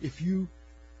if you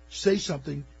say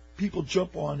something, people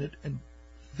jump on it and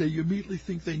they immediately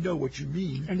think they know what you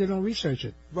mean. And they don't research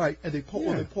it. Right, and they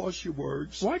pause your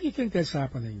words. Why do you think that's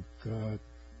happening,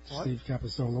 Steve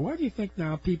Capozzoli? Why do you think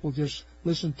now people just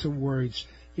listen to words?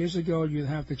 Years ago, you'd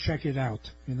have to check it out,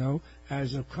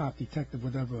 as a cop, detective,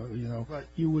 whatever, Right.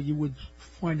 You would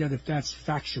find out if that's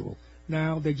factual.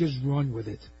 Now they just run with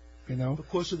it,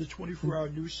 Because of the 24-hour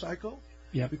news cycle.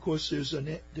 Yeah. Because there's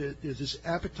this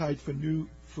appetite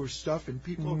for stuff, and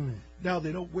people now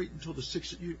they don't wait until the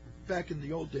 6. Back in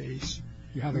the old days,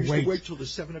 you have to wait. Wait till the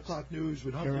 7 o'clock news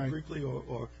with Humphrey Brinkley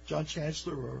or John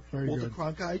Chancellor or Walter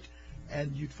Cronkite,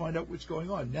 and you'd find out what's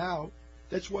going on. Now,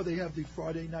 that's why they have the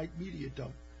Friday night media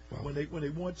dump. Wow. When they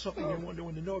want something they want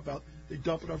to know about, they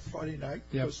dump it on Friday night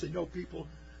because they know people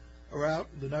are out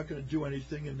and they're not going to do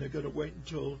anything, and they're going to wait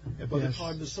until by the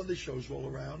time the Sunday shows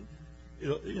roll around,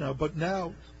 But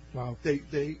now,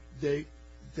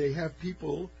 they have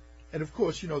people, and of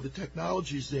course, the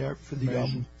technology's there for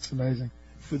the it's amazing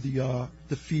for the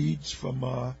feeds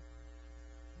from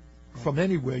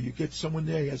anywhere. You get someone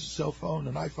there, he has a cell phone,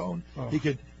 an iPhone, he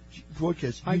could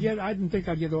broadcast. I didn't think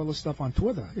I'd get all this stuff on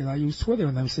Twitter. I use Twitter,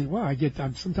 and I say, wow,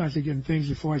 sometimes I get things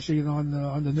before I see it on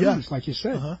the news, like you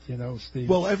said, Steve.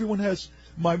 Well, everyone has.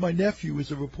 My nephew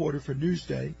is a reporter for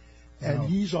Newsday, and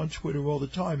he's on Twitter all the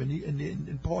time,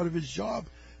 and part of his job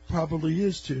probably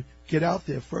is to get out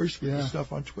there first with the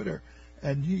stuff on Twitter.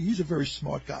 And he's a very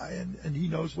smart guy, and he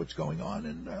knows what's going on.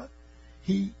 And I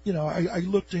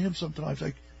look to him sometimes.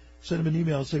 I send him an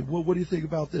email and say, well, what do you think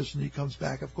about this? And he comes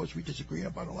back. Of course, we disagree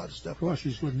about a lot of stuff. Of course,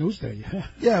 he's with Newsday.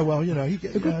 Yeah, well,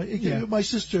 my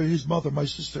sister, his mother,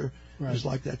 is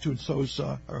like that too, and so is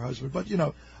her husband. But,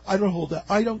 I don't hold that.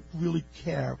 I don't really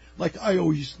care. Like, I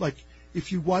always,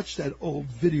 if you watch that old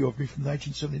video of me from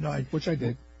 1979. Which I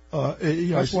did.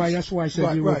 That's why I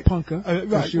said you were a punker.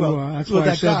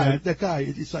 That guy,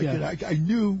 it's like, I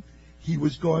knew he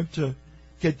was going to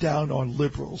get down on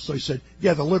liberals. So he said,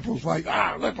 yeah, the liberals, right?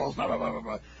 Liberals, blah, blah, blah,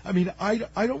 blah. I mean, I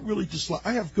don't really dislike.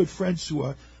 I have good friends who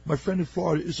are, my friend in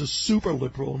Florida is a super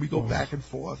liberal, and we go back and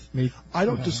forth. I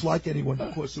don't dislike anyone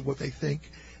because of what they think.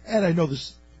 And I know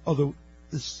this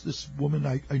woman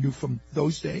I knew from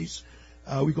those days.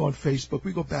 We go on Facebook,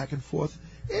 we go back and forth.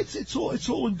 It's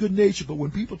all in good nature, but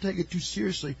when people take it too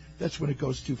seriously, that's when it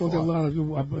goes too far.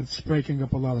 Well, it's breaking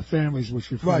up a lot of families, which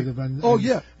we've heard of, and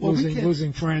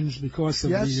losing friends because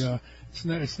of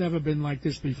it's never been like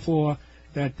this before.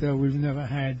 That we've never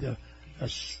had a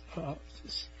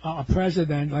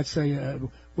president, let's say,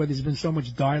 where there's been so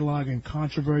much dialogue and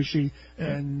controversy,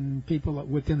 and people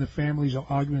within the families are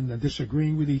arguing and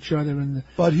disagreeing with each other. And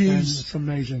it's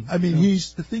amazing. I mean,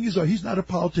 the thing is, he's not a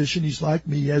politician. He's like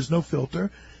me. He has no filter,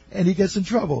 and he gets in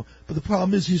trouble. But the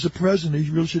problem is, he's a president.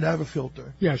 He really should have a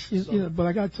filter. Yes, but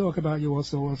I got to talk about you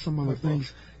also on some other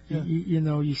things. Yeah.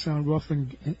 You sound rough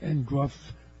and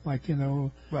gruff. Right.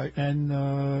 And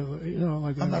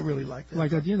like I'm not really like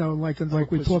that.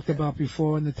 Like we talked about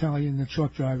before, an Italian, the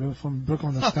truck driver from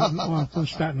Brooklyn from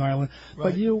Staten Island. Right.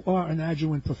 But you are an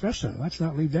adjunct professor. Let's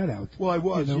not leave that out. Well, I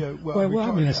was. Yeah. Well,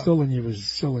 I mean, it's still in your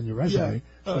resume.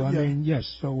 Yeah. So I mean, yes.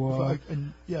 So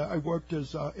I worked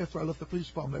as after I left the police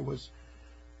department, I was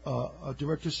a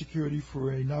director of security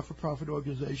for a not-for-profit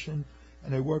organization,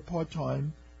 and I worked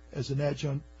part-time as an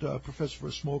adjunct professor for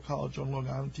a small college on Long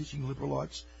Island, teaching liberal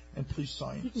arts and police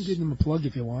science. You can give them a plug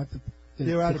if you want.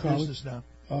 They're out of business now.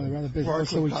 Oh, they're out of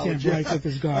business. So we can't write with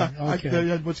this guy.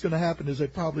 Okay. What's going to happen is I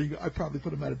probably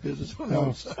put them out of business. Who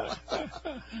knows?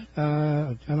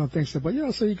 I don't think so. But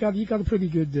so you got a pretty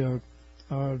good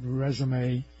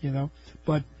resume,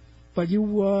 But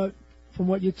you, from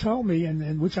what you told me,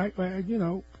 and which I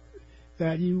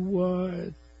that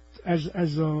you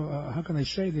as how can I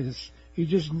say this? You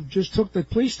just took the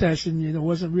police test, and it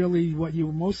wasn't really what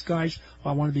most guys.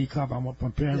 I want to be a cop. I'm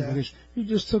preparing for this. You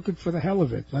just took it for the hell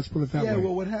of it. Let's put it that way. Yeah.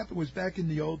 Well, what happened was back in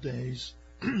the old days.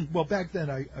 Well, back then,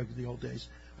 the old days,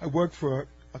 I worked for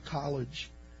a college,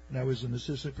 and I was an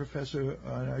assistant professor.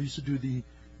 And I used to do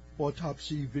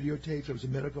autopsy videotapes. I was a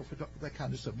that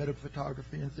kind of stuff, medical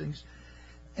photography and things.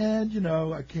 And,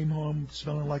 I came home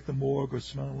smelling like the morgue or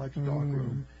smelling like the dark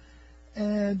room.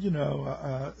 And,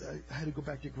 I had to go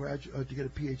back to to get a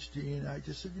PhD, and I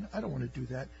just said, I don't want to do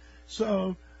that.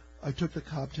 So I took the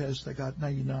cop test. I got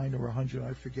 99 or 100,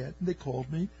 I forget. And they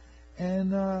called me,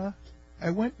 and I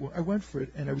went for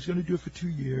it. And I was going to do it for 2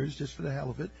 years just for the hell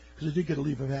of it, because I did get a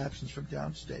leave of absence from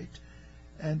downstate.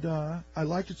 And I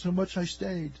liked it so much I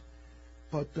stayed.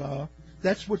 But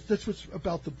that's what's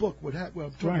about the book. What I'm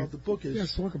talking about the book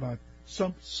is talk about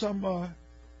some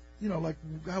like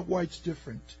how white's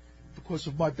different. Because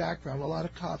of my background, a lot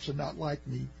of cops are not like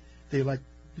me. They they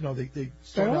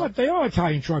are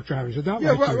Italian truck drivers. They're not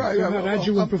right. They're not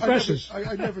adjunct professors.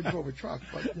 I never drove a truck,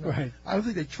 but right. I don't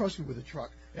think they trust me with a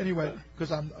truck. Anyway,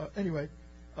 because I'm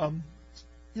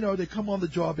they come on the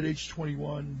job at age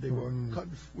 21. They were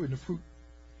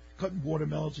cutting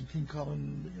watermelons in King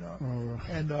Cullen,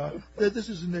 and this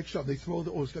is the next job. They throw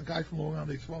it's a guy from Long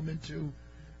Island. They throw him into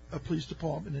a police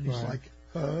department, and he's like,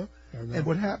 huh? And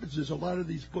what happens is a lot of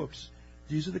these books,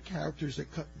 these are the characters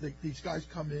that these guys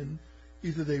come in,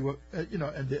 either they were, and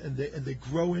they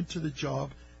grow into the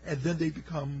job, and then they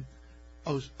become,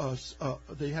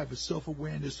 they have a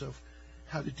self-awareness of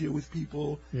how to deal with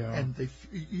people, and they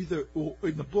either or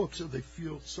in the books, or they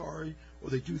feel sorry, or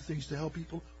they do things to help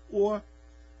people, or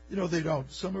they don't.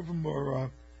 Some of them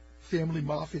are family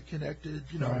mafia connected,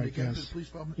 and they get into the police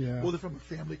department, or they're from a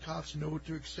family cops and know what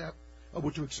to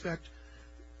expect.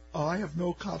 I have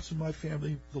no cops in my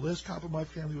family. The last cop in my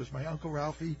family was my Uncle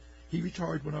Ralphie. He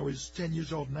retired when I was 10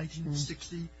 years old in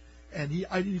 1960, and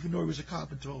I didn't even know he was a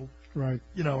cop until I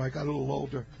got a little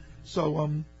older. So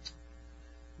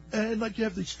and like you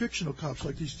have these fictional cops,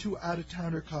 like these two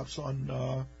out-of-towner cops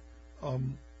on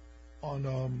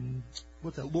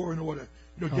what's that, Law and Order.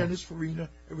 Dennis Farina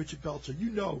and Richard Belzer.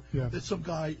 That some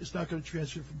guy is not going to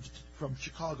transfer from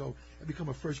Chicago and become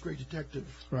a first-grade detective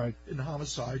in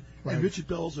homicide. Right. And Richard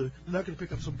Belzer, they're not going to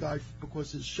pick up some guy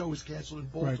because his show is canceled in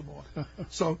Baltimore. Right.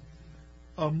 So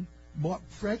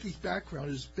Frankie's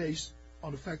background is based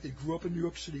on the fact that he grew up in New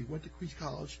York City, went to Queens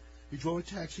College, he drove a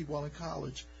taxi while in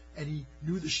college, and he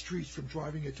knew the streets from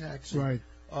driving a taxi. Right.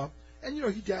 And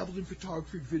he dabbled in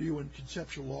photography, video, and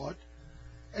conceptual art.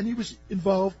 And he was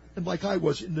involved, and like I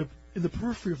was, in the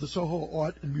periphery of the Soho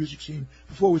art and music scene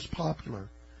before it was popular.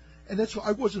 And that's why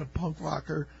I wasn't a punk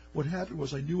rocker. What happened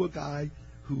was I knew a guy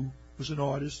who was an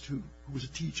artist, who was a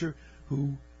teacher,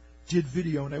 who did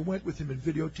video, and I went with him and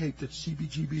videotaped at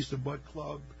CBGB's, the Mud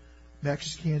Club,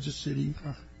 Max's Kansas City,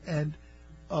 and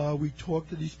we talked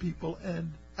to these people,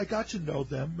 and I got to know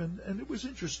them, and it was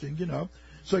interesting,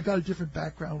 So I got a different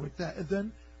background like that. And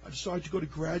then I decided to go to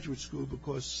graduate school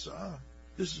because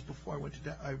this is before I worked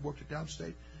at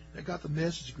Downstate. I got the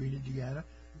master's degree in Indiana.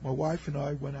 My wife and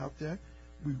I went out there.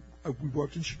 We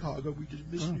worked in Chicago. We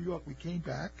did Miss New York. We came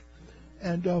back,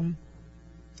 and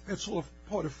that's all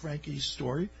part of Frankie's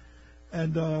story.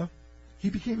 And he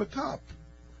became a cop.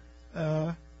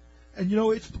 And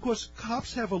it's because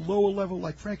cops have a lower level,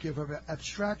 like Frankie, of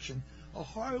abstraction. A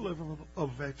higher level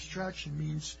of abstraction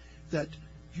means that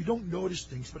you don't notice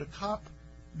things, but a cop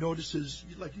notices,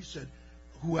 like you said,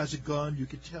 who has a gun. You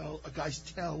could tell a guy's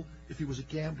tell if he was a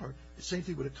gambler. The same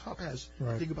thing with a cop has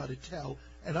a thing about a tell.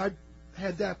 And I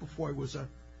had that before I was a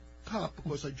cop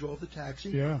because I drove the taxi.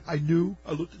 Yeah. I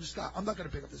looked at this guy. I'm not going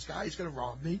to pick up this guy. He's going to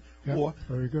rob me. Yeah, or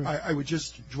very good. I would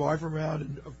just drive around,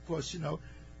 and of course,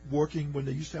 working when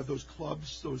they used to have those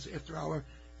clubs, those after-hour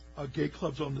gay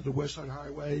clubs on the West Side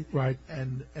Highway. Right.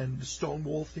 And the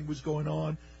Stonewall thing was going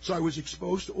on. So I was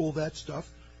exposed to all that stuff,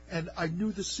 and I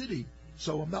knew the city.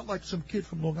 So I'm not like some kid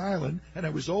from Long Island, and I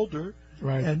was older.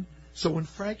 Right. And so when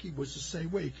Frankie was the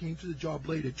same way, he came to the job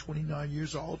late at 29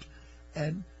 years old,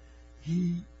 and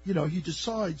he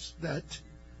decides that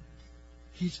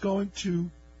he's going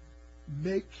to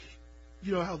make,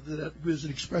 how there's an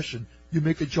expression, you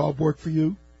make a job work for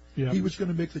you. Yeah. He was going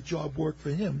to make the job work for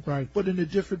him, right, but in a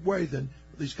different way than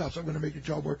these cops. I'm going to make the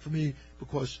job work for me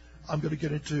because I'm going to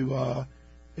get into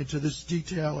this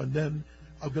detail, and then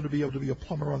I'm going to be able to be a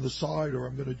plumber on the side, or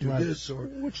I'm going to do this, or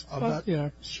which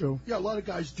sure. Yeah, a lot of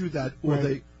guys do that,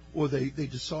 or they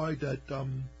decide that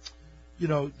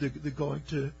they're going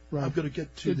to. Right. I'm going to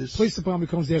get to this. Police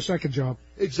department becomes their second job.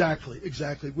 Exactly.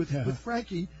 With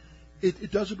Frankie,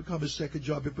 it doesn't become his second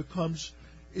job. It becomes.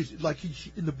 It's like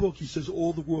in the book he says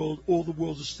all the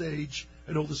world's a stage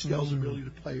and all the scales are merely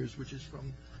the players, which is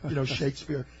from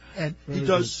Shakespeare. And he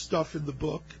does stuff in the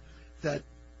book that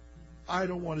I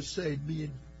don't want to say me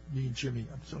and Jimmy.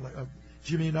 I'm so like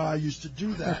Jimmy and I used to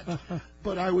do that,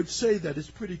 but I would say that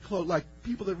it's pretty close. Like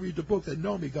people that read the book that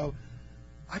know me go,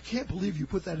 I can't believe you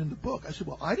put that in the book. I said,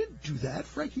 well, I didn't do that.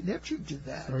 Frankie Neptune did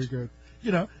that. Very good.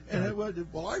 You know, and I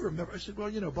remember. I said, well,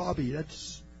 you know, Bobby,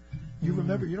 that's you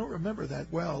remember. You don't remember that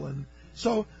well, and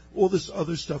so all this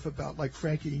other stuff about like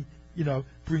Frankie, you know,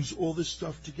 brings all this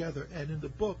stuff together. And in the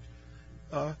book,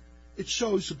 it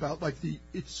shows about like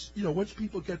it's you know, once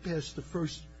people get past the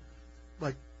first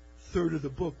like third of the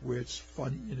book where it's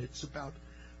funny and it's about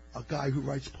a guy who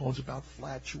writes poems about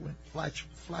flatulence,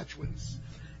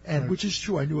 and which is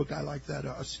true. I knew a guy like that,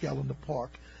 a Skell in the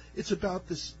Park. It's about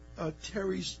this.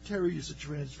 Terry is a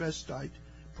transvestite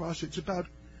prostitute. It's about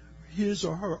his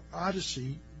or her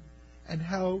odyssey, and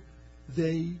how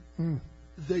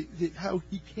how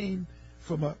he came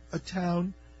from a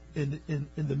town in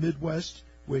the Midwest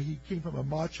where he came from a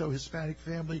macho Hispanic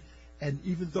family, and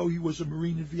even though he was a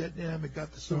Marine in Vietnam and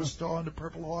got the Silver Star and the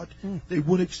Purple Heart, they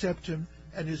wouldn't accept him,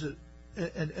 and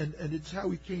it's how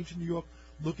he came to New York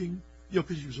looking, you know,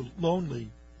 because he was lonely,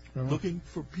 looking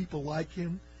for people like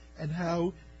him, and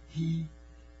how he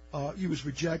was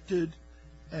rejected,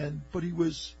 but he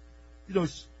was, you know,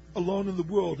 alone in the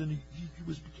world, and he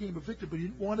became a victim, but he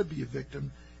didn't want to be a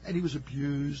victim, and he was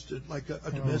abused, like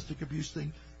a domestic abuse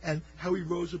thing, and how he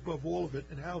rose above all of it,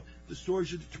 and how the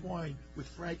stories intertwine with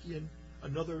Frankie and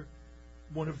another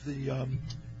one of the,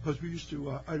 because we used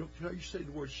to, can I say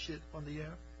the word shit on the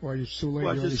air? Well, it's too late.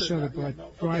 Well, you already said it,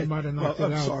 but Brian might have knocked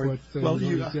it out. Sorry. But, well,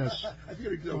 yes. I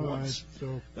figured it once.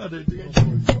 So,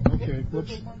 okay,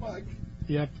 whoops.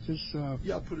 Yep, just.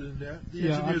 Yeah, I'll put it in there.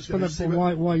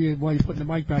 While you're putting the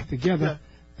mic back together,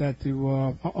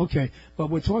 okay. But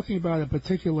we're talking about a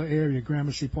particular area,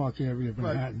 Gramercy Park area of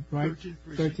Manhattan, right?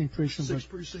 13th precinct. 6th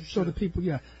precinct. So the people,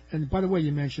 And by the way,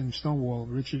 you mentioned Stonewall,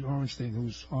 Richard Orenstein,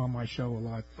 who's on my show a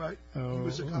lot. Right. He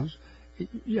was a cop.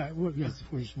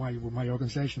 Was my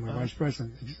organization, my vice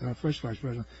president, first vice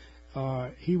president.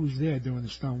 He was there during the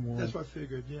Stonewall. That's what I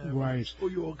figured. Yeah. Right. Oh,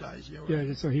 you old guys. Yeah. Right.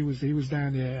 Yeah. So he was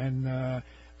down there, and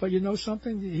but you know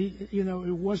something, it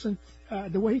wasn't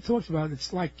the way he talks about it.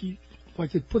 It's like you're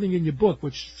putting in your book,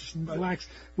 which lacks,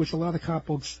 which a lot of cop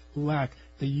books lack,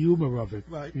 the humor of it.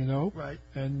 Right. You know. Right.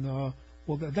 And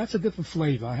well, that's a different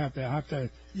flavor. I have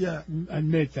to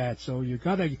admit that. So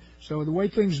so the way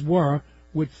things were.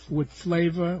 With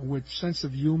flavor, with sense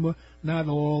of humor, not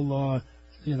all not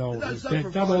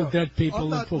all dead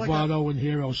people and bravado and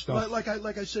hero stuff. Like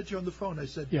I said to you on the phone, I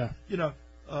said,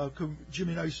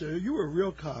 Jimmy and I said, you were a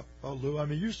real cop, Lou. I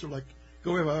mean, you used to like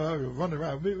go run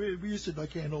around. We used to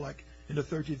like handle like in the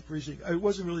 13th precinct. It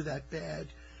wasn't really that bad,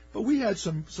 but we had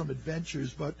some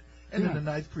adventures. In the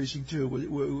 9th precinct too. It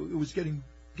was getting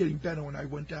better when I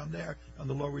went down there on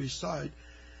the Lower East Side.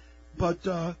 But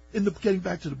getting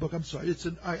back to the book, I'm sorry.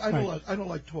 I don't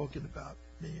like talking about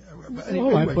me. But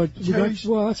anyway,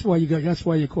 that's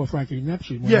why you call Frankie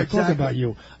Neptune when I talk about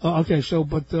you. Okay, so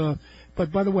but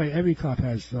by the way, every cop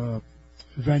has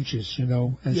ventures,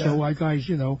 and so I guys,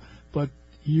 but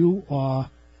you are.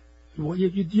 Well,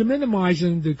 you're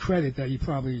minimizing the credit that you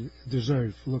probably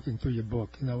deserve looking through your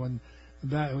book, and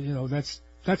that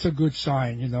that's a good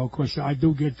sign, of course. I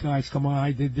do get guys, come on,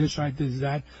 I did this, I did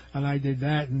that, and I did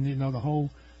that, and the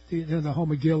whole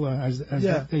Megillah,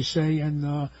 as they say,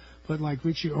 and but like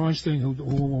Richie Ornstein,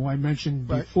 who I mentioned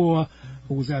before,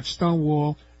 who was at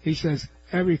Stonewall, he says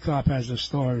every cop has a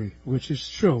story, which is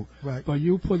true. Right. But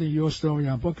you putting your story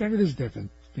on book, and it is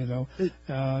different, well,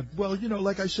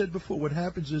 like I said before, what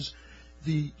happens is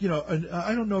and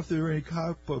I don't know if there are any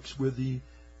cop books where the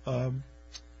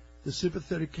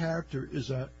sympathetic character is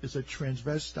a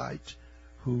transvestite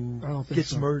who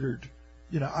gets murdered.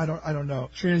 I don't know.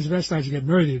 Transvestites get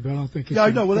murdered, but I don't think.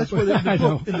 I know. Well, that's what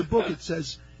in the book it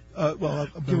says. But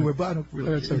I don't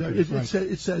really.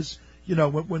 It says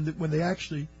when they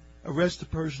actually arrest the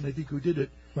person, they think who did it.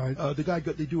 Right. The guy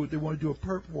they want to do a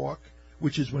perp walk,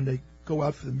 which is when they go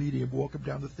out for the meeting and walk him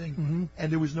down the thing,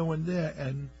 and there was no one there,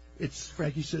 and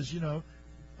Frankie says,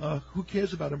 who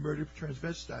cares about a murdered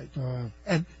transvestite?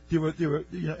 And there were,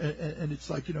 and it's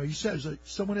like, he says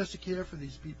someone has to care for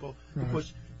these people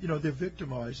because they're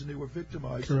victimized, and they were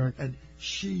victimized. Correct. And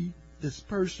this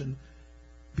person,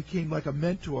 became like a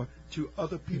mentor to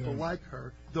other people like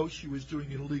her, though she was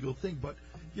doing an illegal thing. But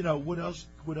what else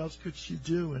could she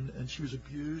do? And she was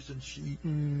abused, and she,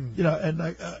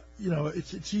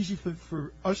 it's easy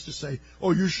for us to say,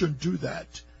 oh, you shouldn't do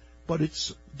that, but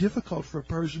it's difficult for a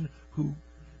person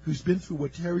who's been through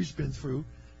what Terry's been through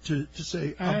to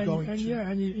say, I'm going to. Yeah,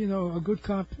 and a good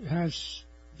cop has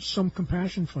some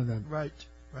compassion for them. Right.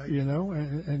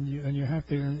 And you have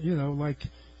to, like,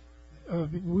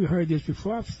 we heard this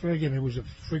before. I figured it was a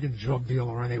friggin' drug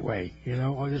dealer anyway.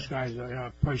 Or this guy's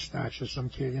a purse snatcher, some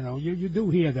kid. You do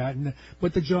hear that,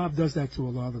 but the job does that to a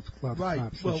lot of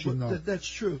cops. Well, that's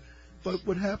true. But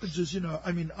what happens is,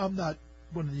 I'm not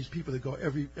one of these people that go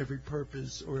every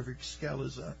purpose or every scale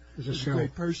is a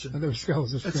great person. Every scale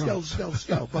is a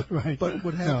scale. But right. But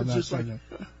what happens is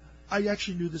I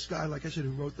actually knew this guy, like I said,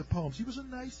 who wrote the poems. He was a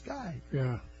nice guy.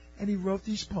 Yeah. And he wrote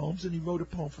these poems, and he wrote a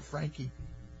poem for Frankie.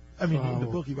 In the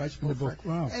book, he writes a poem for Frankie.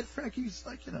 Wow. And Frankie's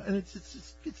like, and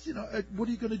it's what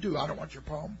are you going to do? I don't want your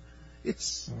poem.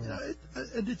 It's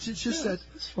just that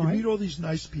you meet all these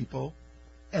nice people,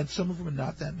 and some of them are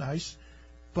not that nice,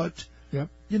 but yep.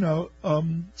 In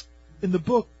the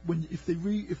book,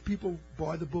 if people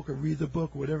buy the book or read the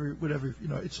book, whatever,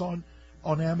 it's on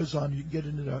Amazon. You can get it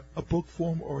in a book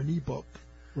form or an ebook.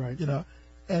 Right.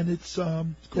 And it's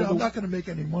I'm not going to make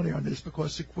any money on this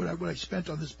because what I spent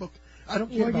on this book, I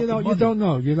don't care about the money. You don't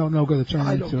know. You don't know going to turn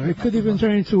into. It could even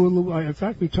turn into a little. In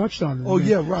fact, we touched on it. Oh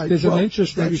yeah, right. There's an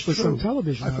interest maybe for some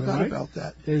television. I forgot right? about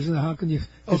that. There's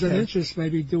an interest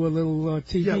maybe do a little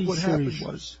TV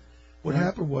series. What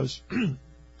happened was, and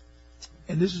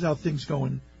this is how things go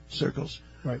in circles.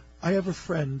 Right. I have a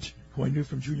friend who I knew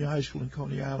from junior high school in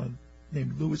Coney Island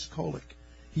named Louis Kolick.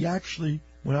 He actually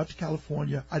went out to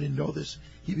California. I didn't know this.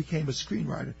 He became a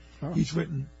screenwriter. Oh. He's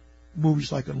written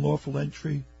movies like Unlawful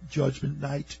Entry, Judgment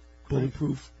Night,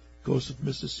 Bulletproof, Ghost of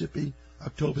Mississippi,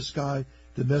 October Sky,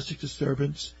 Domestic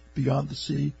Disturbance, Beyond the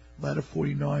Sea, Ladder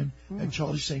 49, and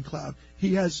Charlie St. Cloud.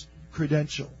 He has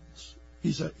credentials.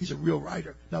 He's a real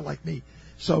writer, not like me.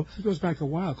 So it goes back a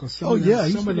while because some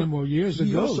of them were years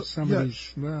ago.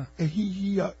 And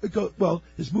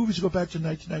his movies go back to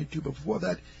 1992, but before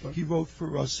that, he wrote for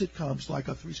sitcoms like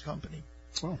Three's Company.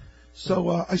 Oh. So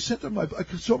I sent him I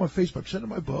saw him on Facebook, sent him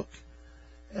my book,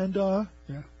 and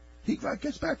he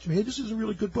gets back to me. Hey, this is a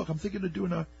really good book. I'm thinking of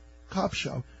doing a cop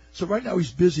show. So right now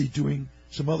he's busy doing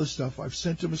some other stuff. I've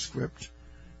sent him a script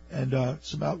and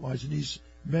some outlines, and he's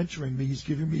mentoring me. He's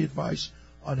giving me advice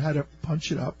on how to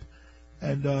punch it up.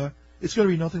 And it's going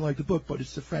to be nothing like the book, but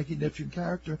it's the Frankie Neptune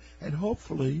character, and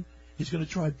hopefully he's going to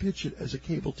try and pitch it as a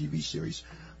cable TV series.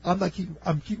 I'm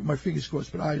keeping my fingers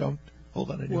crossed, but I don't hold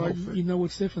on any hope for it. You know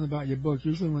what's different about your book?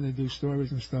 Usually when they do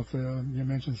stories and stuff, you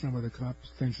mentioned some of the cops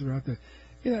things that are out there.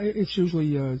 It's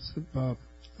usually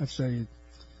let's say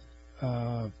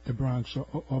the Bronx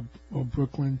or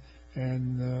Brooklyn,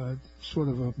 and sort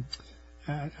of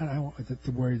I don't want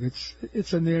the word.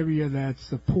 It's an area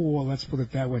that's poor. Let's put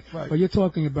it that way. Right. But you're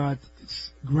talking about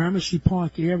Gramercy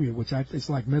Park area, which it's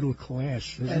like middle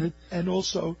class, isn't it? And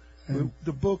also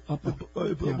the book.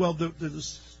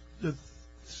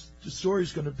 The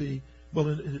story's going to be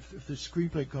if the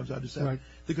screenplay comes out, is that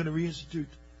they're going to reinstitute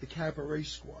the Cabaret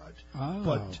Squad. Oh.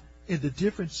 But the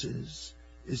difference is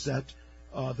that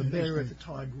the mayor at the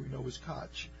time, who we know was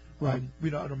Koch. Right. I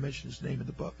don't mention his name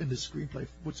in the screenplay.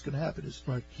 What's going to happen is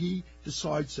he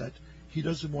decides that he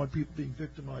doesn't want people being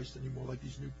victimized anymore, like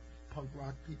these new punk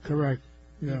rock people. Correct.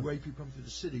 New wave people come through the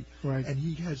city. Right. And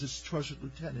he has this trusted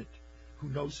lieutenant who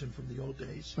knows him from the old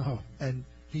days. Oh. And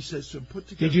he says to him, put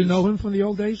together. Did you know him from the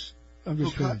old days? I'm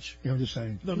just kidding. I'm just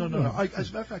saying. No. As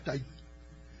a matter of fact,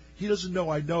 he doesn't know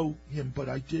I know him, but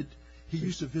I did. He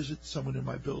used to visit someone in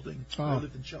my building. Oh. I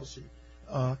lived in Chelsea.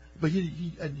 But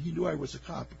he knew I was a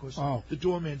cop because the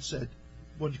doorman said,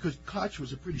 because Koch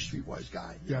was a pretty streetwise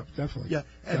guy. Yeah, definitely. Yeah,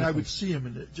 and I would see him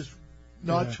and just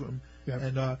nod to him. Yeah.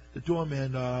 And the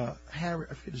doorman, Harry,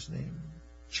 I forget his name,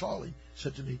 Charlie,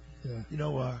 said to me,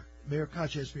 Mayor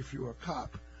Koch asked me if you were a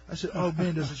cop. I said, oh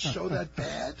man, does it show that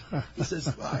bad? He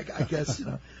says, well, I guess,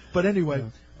 But anyway,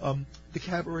 the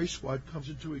Cabaret Squad comes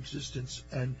into existence,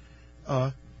 and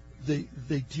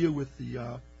they deal with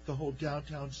the whole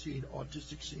downtown scene,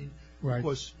 autistic scene. Right.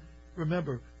 Because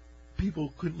remember,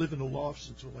 people couldn't live in the lofts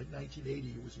until like 1980.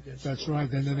 It was against. That's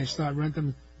right. And then they start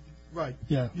renting. Right.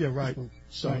 Yeah. Yeah. Right.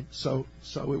 So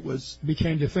it was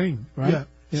became the thing. Right.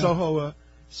 Yeah.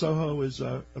 Soho is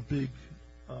a big.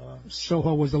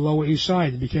 Soho was the Lower East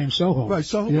Side. It became Soho. Right.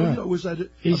 Soho was that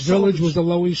East Village was the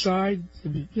Lower East Side.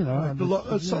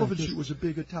 Sullivan Street was a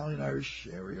big Italian-Irish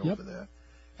area over there,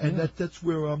 and that's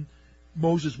where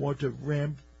Moses wanted to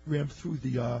ram through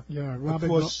the Robert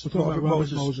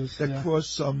Moses that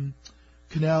cross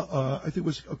Canal. I think it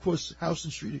was across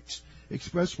Houston Street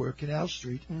Expressway, Canal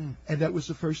Street, and that was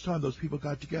the first time those people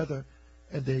got together,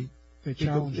 and they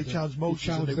challenged Moses. They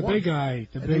challenged the big guy.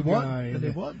 And they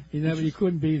won. You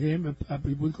couldn't beat him.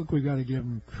 We got to give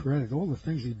him credit. All the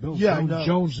things he built. Yeah,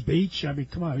 Jones Beach. I mean,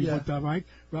 come on. He went that right.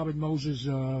 Robert Moses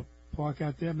Park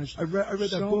out there. I read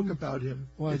that book about him.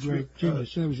 Well, great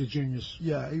genius. He was a genius.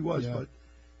 Yeah, he was. Yeah. But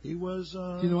He was.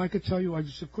 I could tell you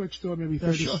just a quick story, maybe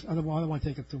 30. Sure. I don't want to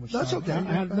take up too much That's time. okay.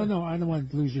 I don't want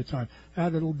to lose your time. I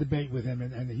had a little debate with him,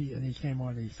 and he came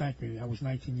on and he thanked me. I was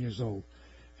 19 years old,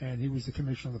 and he was the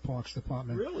commissioner of the Parks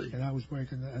Department. Really? And I was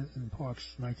working in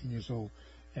parks, 19 years old,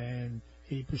 and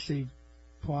he perceived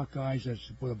park guys as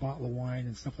with a bottle of wine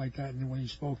and stuff like that. And then when he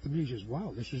spoke to me, he says,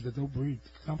 "Wow, this is the new breed to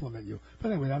compliment you."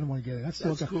 But anyway, I don't want to get it.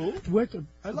 That's cool.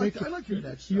 I like hearing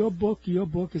that stuff. Your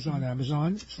book is on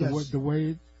Amazon. Yes. The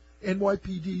way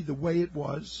NYPD, the way it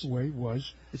was. The way it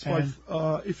was. It's by,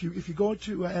 if you go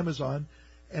to Amazon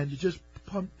and you just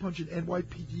punch in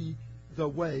NYPD, the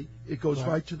way, it goes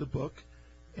right to the book,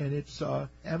 and it's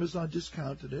Amazon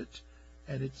discounted it,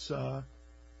 and it's so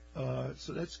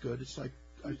that's good. It's like,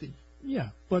 I think. Yeah,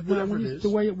 but whatever it is. The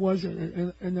way it was,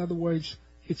 in other words,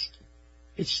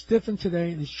 it's different today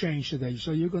and it's changed today.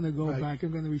 So you're going to go back, you're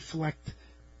going to reflect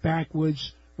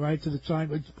backwards, right, to the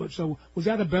time. So was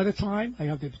that a better time?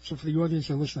 So for the audience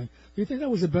who are listening, do you think that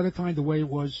was a better time the way it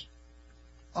was?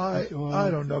 I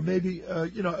don't know. Maybe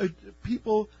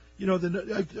people. They're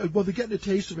getting a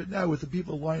taste of it now with the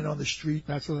people lying on the street,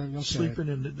 sleeping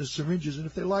in the syringes, and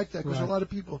if they like that, because a lot of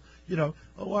people,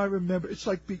 I remember. It's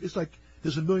like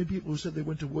there's a million people who said they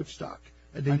went to Woodstock,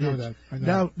 and they did. I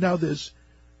know. Now there's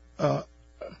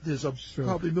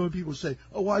probably a million people who say,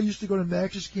 I used to go to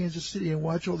Max's Kansas City and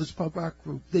watch all this punk rock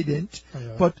group. They didn't,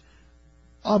 but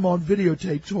I'm on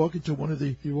videotape talking to one of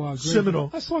the seminal.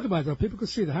 Let's talk about that. People can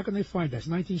see that. How can they find that? It's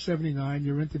 1979.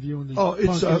 You're interviewing the.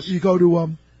 It's you go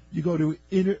to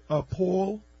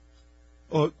Paul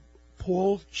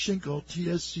Schinkel,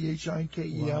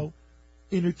 TSCHINKEL,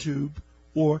 Inner Tube,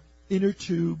 or Inner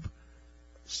Tube,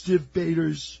 Steve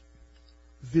Bader's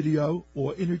video,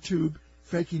 or Inner Tube,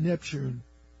 Frankie Neptune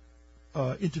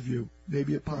interview.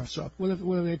 Maybe it pops up. What if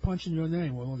they punch in your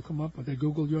name? Will it come up? Will they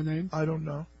Google your name? I don't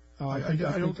know. I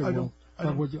don't.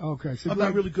 Okay. So I'm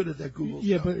not really good at that Google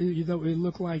stuff. But it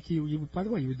looked like you. By the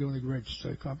way, you were doing a great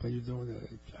cop.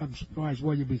 I'm surprised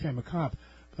why you became a cop,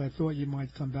 but I thought you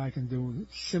might come back and do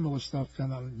similar stuff.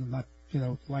 And not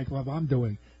like what I'm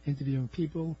doing, interviewing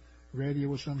people, radio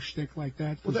or some shtick like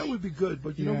that. Well, that would be good,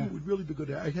 but you know who would really be good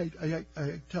at it?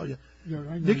 I tell you,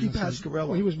 Nicky Pasquarello.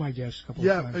 Well, he was my guest a couple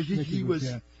of times. He was.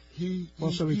 He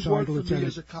worked for me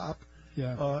as a cop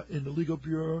in the legal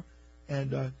bureau.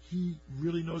 And he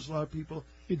really knows a lot of people.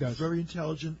 He does. Very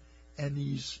intelligent, and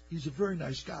he's a very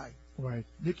nice guy. Right.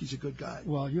 Nicky's a good guy.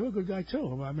 Well, you're a good guy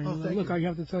too. I mean, look, I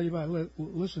have to tell you about.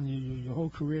 Listen, your whole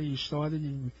career, you started.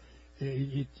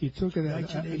 You took it.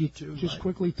 1982. Just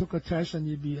quickly took a test, and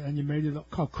you made it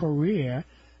a career,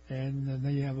 and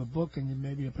then you have a book, and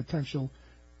maybe a potential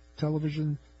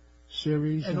television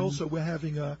series. And also, we're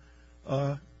having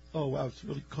it's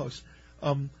really close.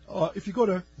 If you go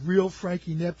to Real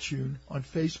Frankie Neptune on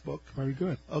Facebook. Very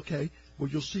good. Okay.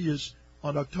 What you'll see is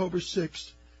on October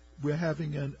 6th, we're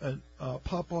having a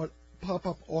pop-up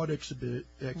art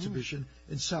exhibition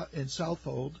in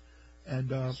Southold. And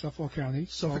Suffolk County.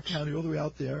 Suffolk County, all the way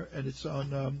out there. And it's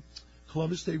on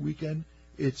Columbus Day weekend.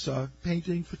 It's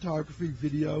painting, photography,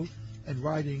 video, and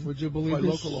writing. Would you believe by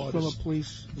this? Local artists. Philip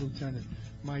Police Lieutenant.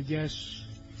 My guest,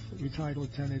 retired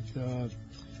Lieutenant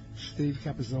Steve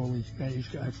Capozzoli,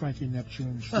 Frankie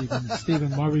Neptune,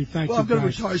 Stephen Murray. Thank you, guys. I'm going to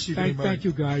retire Stephen Murray. Thank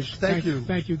you, guys. Thank you.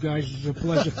 Thank you, guys. It's a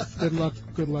pleasure. Good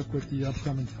luck with the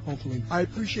upcoming, hopefully. I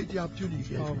appreciate the opportunity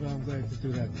you gave me. I'm glad to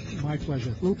do that. My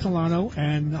pleasure. Lou Telano,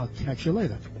 and I'll catch you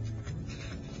later.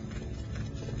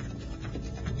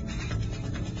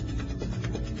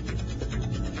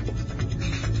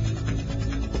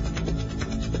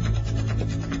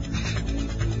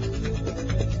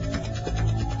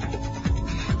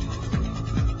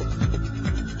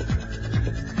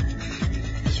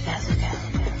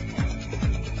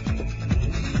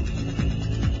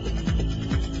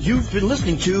 You've been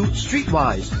listening to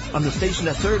Streetwise on the station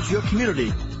that serves your community,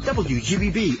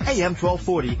 WGBB AM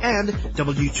 1240 and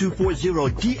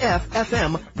W240DF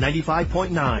FM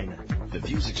 95.9. The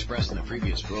views expressed in the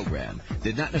previous program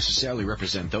did not necessarily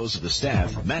represent those of the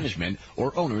staff, management,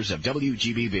 or owners of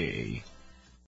WGBB.